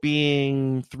end up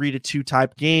being 3-2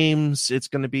 type games. It's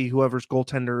going to be whoever's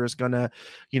goaltender is going to,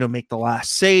 make the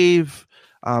last save.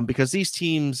 Because these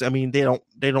teams, I mean, they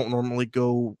don't normally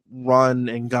go run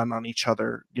and gun on each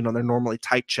other. They're normally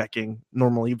tight checking,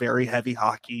 normally very heavy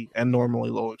hockey, and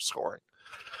normally low scoring.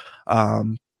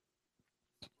 And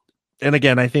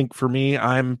again, I think for me,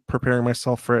 I'm preparing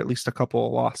myself for at least a couple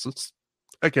of losses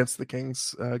against the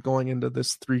Kings going into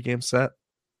this 3-game set.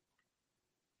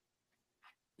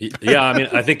 Yeah, I mean,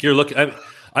 I think you're looking.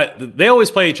 They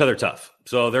always play each other tough,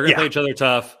 so they're going to play each other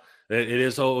tough. It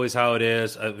is always how it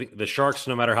is. The Sharks,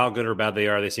 no matter how good or bad they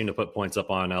are, they seem to put points up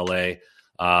on LA.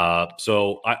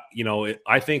 So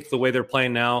I think the way they're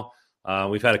playing now,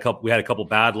 we had a couple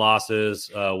bad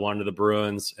losses, one to the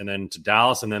Bruins and then to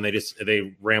Dallas, and then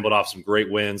they rambled off some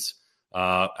great wins.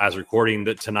 As recording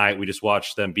tonight, we just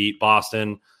watched them beat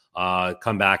Boston,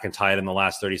 come back and tie it in the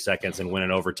last 30 seconds and win in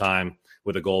overtime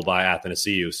with a goal by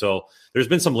Athanasiou. So there's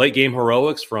been some late game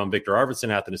heroics from Victor Arvidsson,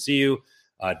 Athanasiou.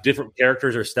 Different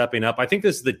characters are stepping up. I think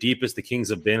this is the deepest the Kings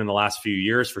have been in the last few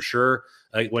years for sure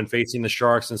when facing the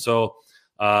Sharks. And so,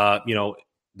 the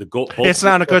goal. It's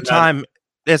not a good time.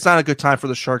 It's not a good time for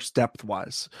the Sharks depth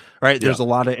wise, right? There's a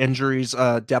lot of injuries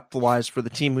depth wise for the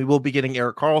team. We will be getting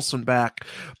Erik Karlsson back,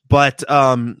 but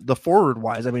the forward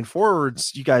wise, I mean,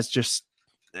 forwards, you guys just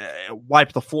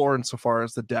wipe the floor insofar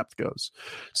as the depth goes.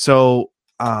 So,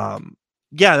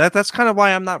 that's kind of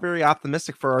why I'm not very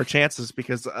optimistic for our chances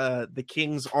because the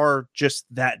Kings are just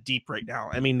that deep right now.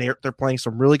 I mean, they're playing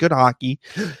some really good hockey.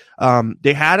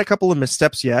 They had a couple of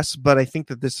missteps, yes, but I think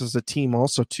that this is a team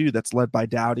also too that's led by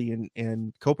Doughty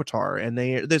and Kopitar, and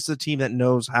this is a team that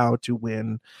knows how to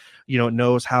win,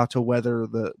 knows how to weather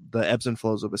the ebbs and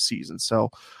flows of a season. So,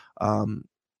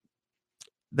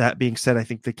 that being said, I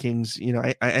think the Kings,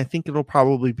 I think it'll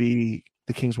probably be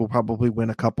the Kings will probably win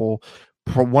a couple.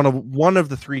 One of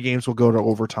the 3 games will go to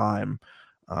overtime,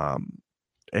 I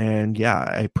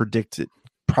predict it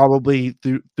probably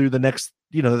through the next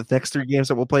the next 3 games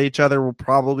that we'll play each other will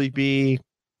probably be.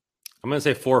 I'm going to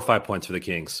say 4 or 5 points for the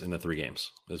Kings in the 3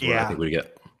 games is what I think we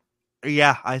get.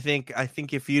 Yeah, I think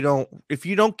if you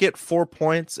don't get 4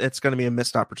 points, it's going to be a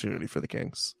missed opportunity for the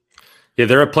Kings. Yeah,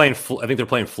 they're playing. I think they're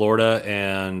playing Florida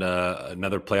and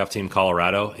another playoff team,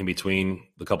 Colorado, in between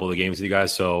a couple of the games with you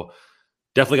guys. So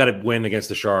definitely got to win against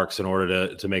the Sharks in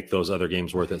order to make those other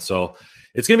games worth it. So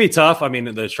it's going to be tough. I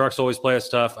mean, the Sharks always play us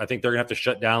tough. I think they're going to have to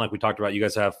shut down, like we talked about. You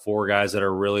guys have 4 guys that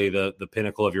are really the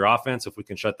pinnacle of your offense. If we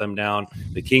can shut them down,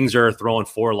 the Kings are throwing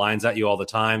 4 lines at you all the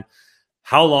time.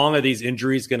 How long are these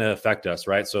injuries going to affect us,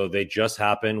 right? So they just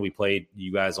happened. We played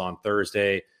you guys on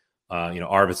Thursday.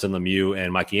 Arvidsson, Lemieux,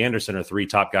 and Mikey Anderson are 3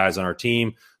 top guys on our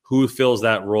team. Who fills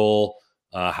that role?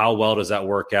 How well does that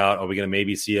work out? Are we going to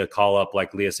maybe see a call up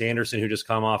like Elias Anderson, who just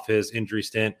come off his injury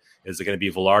stint? Is it going to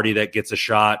be Velarde that gets a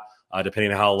shot,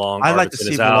 depending on how long I'd like to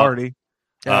see Velarde.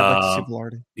 Yeah, I'd like to see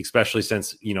Velarde. Especially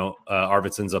since,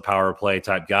 Arvidsson's a power play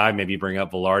type guy. Maybe bring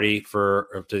up Velarde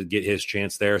to get his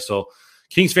chance there. So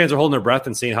Kings fans are holding their breath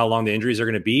and seeing how long the injuries are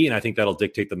going to be. And I think that'll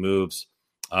dictate the moves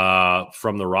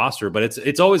from the roster, but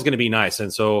it's always going to be nice.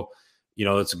 And so,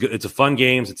 it's good. It's a fun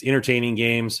games. It's entertaining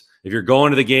games. If you're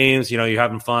going to the games, you're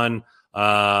having fun,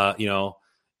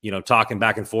 talking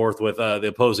back and forth with the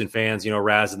opposing fans,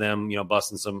 razzing them,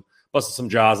 busting some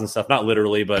jaws and stuff, not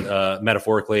literally, but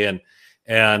metaphorically. And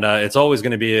it's always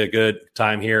going to be a good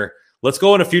time here. Let's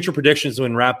go into future predictions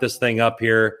and wrap this thing up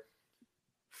here.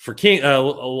 For King,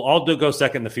 I'll go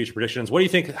second in the future predictions. What do you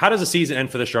think? How does the season end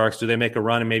for the Sharks? Do they make a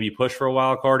run and maybe push for a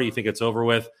wild card? Or do you think it's over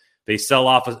with? They sell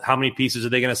off. How many pieces are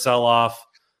they going to sell off?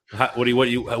 What do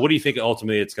you think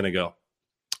ultimately it's going to go?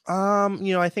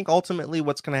 I think ultimately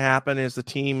what's going to happen is the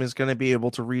team is going to be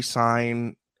able to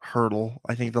re-sign Hertl.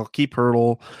 I think they'll keep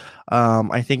Hertl.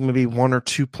 I think maybe 1 or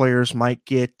 2 players might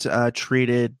get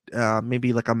traded,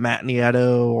 maybe like a Matt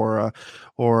Nieto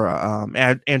or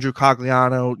Andrew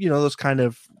Cogliano. Those kind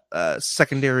of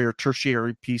secondary or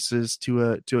tertiary pieces to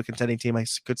a contending team. I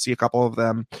could see a couple of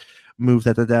them moved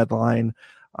at the deadline.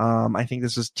 I think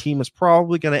this team is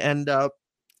probably going to end up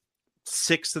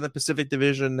 6th in the Pacific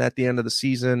Division at the end of the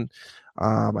season.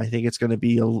 I think it's going to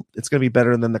be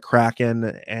better than the Kraken,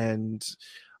 and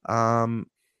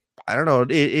I don't know.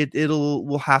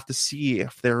 We'll have to see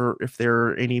if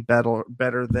they're any better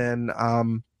than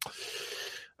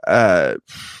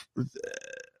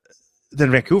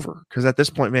Vancouver, because at this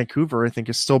point Vancouver I think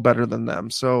is still better than them.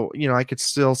 So I could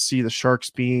still see the Sharks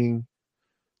being,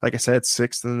 like I said,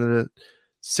 6th in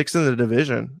the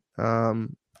division,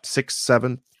 6th,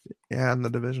 7th, in the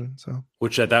division. So,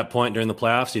 which at that point during the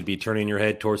playoffs, you'd be turning your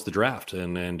head towards the draft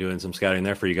and doing some scouting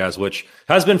there for you guys, which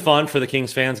has been fun for the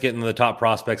Kings fans, getting the top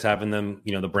prospects, having them,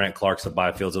 the Brant Clarks, the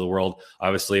Byfields of the world.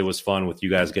 Obviously, it was fun with you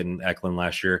guys getting Eklund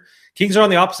last year. Kings are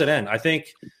on the opposite end. I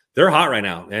think they're hot right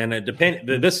now, and it depends.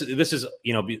 This is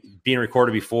being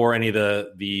recorded before any of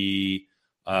the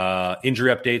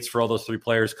injury updates for all those 3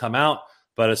 players come out.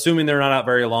 But assuming they're not out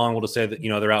very long, we'll just say that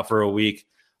they're out for a week.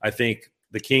 I think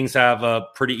the Kings have a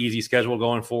pretty easy schedule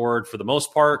going forward for the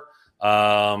most part.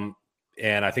 And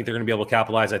I think they're going to be able to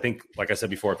capitalize. I think, like I said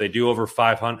before, if they do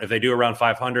around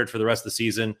 500 for the rest of the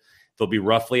season, they'll be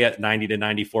roughly at 90 to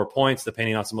 94 points,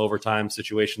 depending on some overtime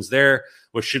situations there,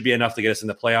 which should be enough to get us in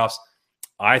the playoffs.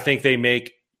 I think they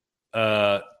make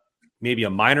maybe a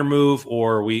minor move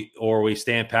or we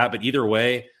stand pat, but either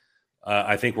way,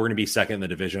 I think we're going to be second in the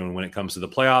division when it comes to the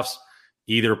playoffs.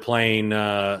 Either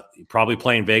probably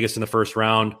playing Vegas in the first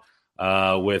round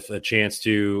with a chance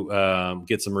to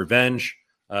get some revenge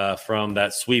from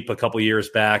that sweep a couple years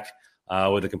back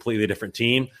with a completely different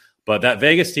team. But that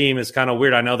Vegas team is kind of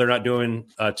weird. I know they're not doing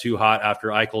too hot after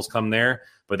Eichel's come there,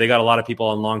 but they got a lot of people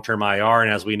on long-term IR.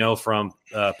 And as we know from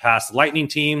past Lightning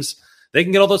teams, they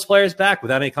can get all those players back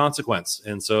without any consequence.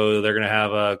 And so they're going to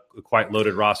have a quite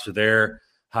loaded roster there.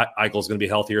 Eichel's going to be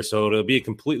healthier, so it'll be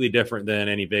completely different than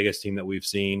any Vegas team that we've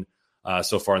seen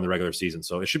so far in the regular season.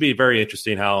 So it should be very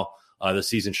interesting how the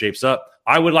season shapes up.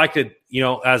 I would like to,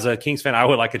 as a Kings fan, I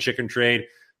would like a chicken trade.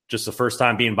 Just the first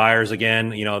time being buyers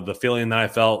again. The feeling that I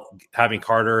felt having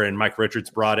Carter and Mike Richards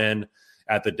brought in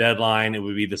at the deadline, it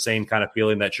would be the same kind of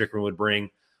feeling that Chychrun would bring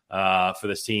for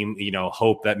this team.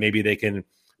 Hope that maybe they can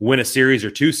win a series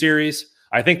or 2 series.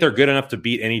 I think they're good enough to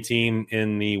beat any team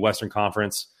in the Western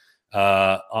Conference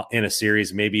in a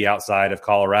series, maybe outside of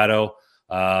Colorado.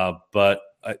 But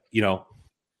I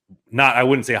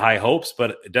wouldn't say high hopes,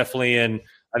 but definitely I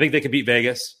think they can beat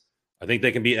Vegas. I think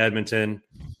they can beat Edmonton.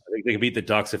 I think they can beat the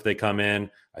Ducks if they come in.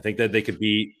 I think that they could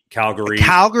beat Calgary.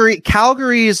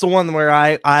 Calgary is the one where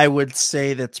I would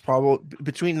say that's probably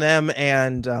between them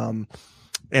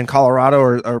and Colorado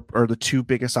are the 2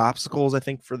 biggest obstacles, I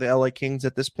think, for the LA Kings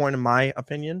at this point, in my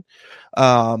opinion.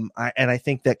 I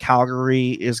think that Calgary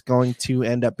is going to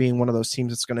end up being one of those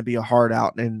teams that's going to be a hard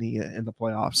out in the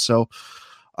playoffs. So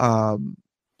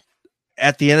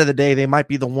at the end of the day, they might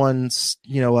be the ones,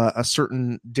 a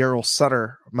certain Daryl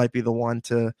Sutter might be the one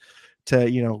to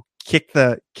kick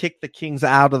the Kings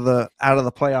out of the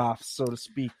playoffs, so to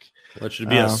speak. Well, it should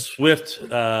be a swift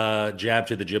jab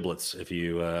to the giblets, if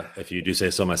you do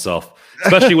say so myself.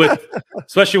 Especially with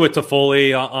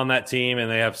Toffoli on that team,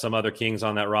 and they have some other Kings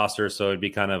on that roster, so it'd be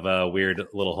kind of a weird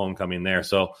little homecoming there.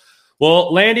 So,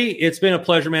 well, Landy, it's been a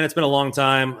pleasure, man. It's been a long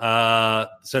time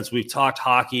since we've talked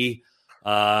hockey.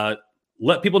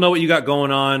 Let people know what you got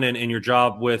going on and your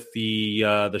job with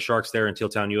the Sharks there in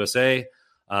Tealtown, USA.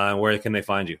 Where can they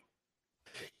find you?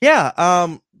 Yeah.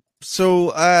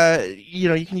 So,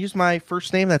 you can use my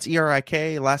first name, that's Erik,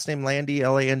 last name Landy,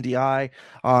 Landi, on,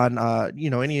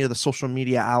 any of the social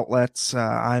media outlets.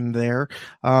 I'm there.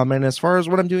 And as far as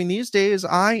what I'm doing these days,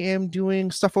 I am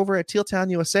doing stuff over at Tealtown,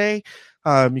 USA.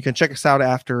 You can check us out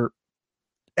after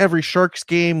every Sharks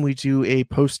game. We do a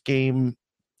post-game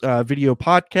video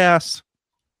podcast.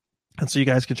 And so you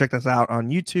guys can check this out on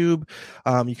YouTube.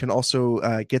 You can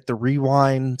also get the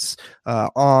rewinds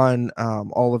on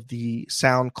all of the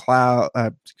sound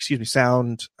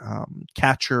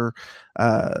catcher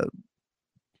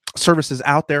services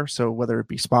out there. So whether it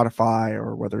be Spotify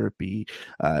or whether it be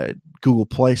Google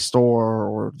Play Store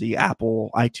or the Apple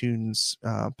iTunes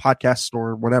podcast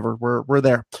store, whatever, we're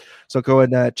there. So go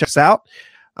and check us out.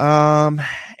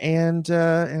 And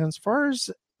as far as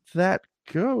that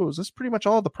goes, that's pretty much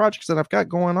all the projects that I've got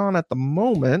going on at the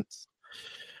moment.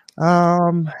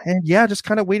 And yeah, just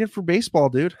kind of waiting for baseball,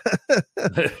 dude.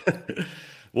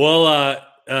 Well,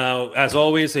 as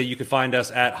always, you can find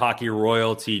us at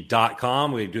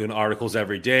hockeyroyalty.com. We're doing articles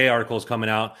every day, articles coming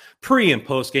out pre and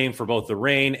post game for both the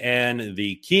Reign and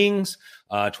the Kings.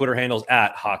 Twitter handles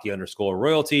at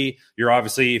hockey_royalty. You're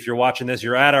obviously, if you're watching this,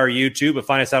 you're at our YouTube, but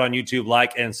find us out on YouTube,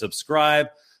 like and subscribe.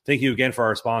 Thank you again for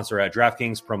our sponsor at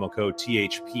DraftKings, promo code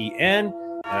THPN. And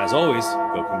as always,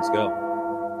 go Kings go.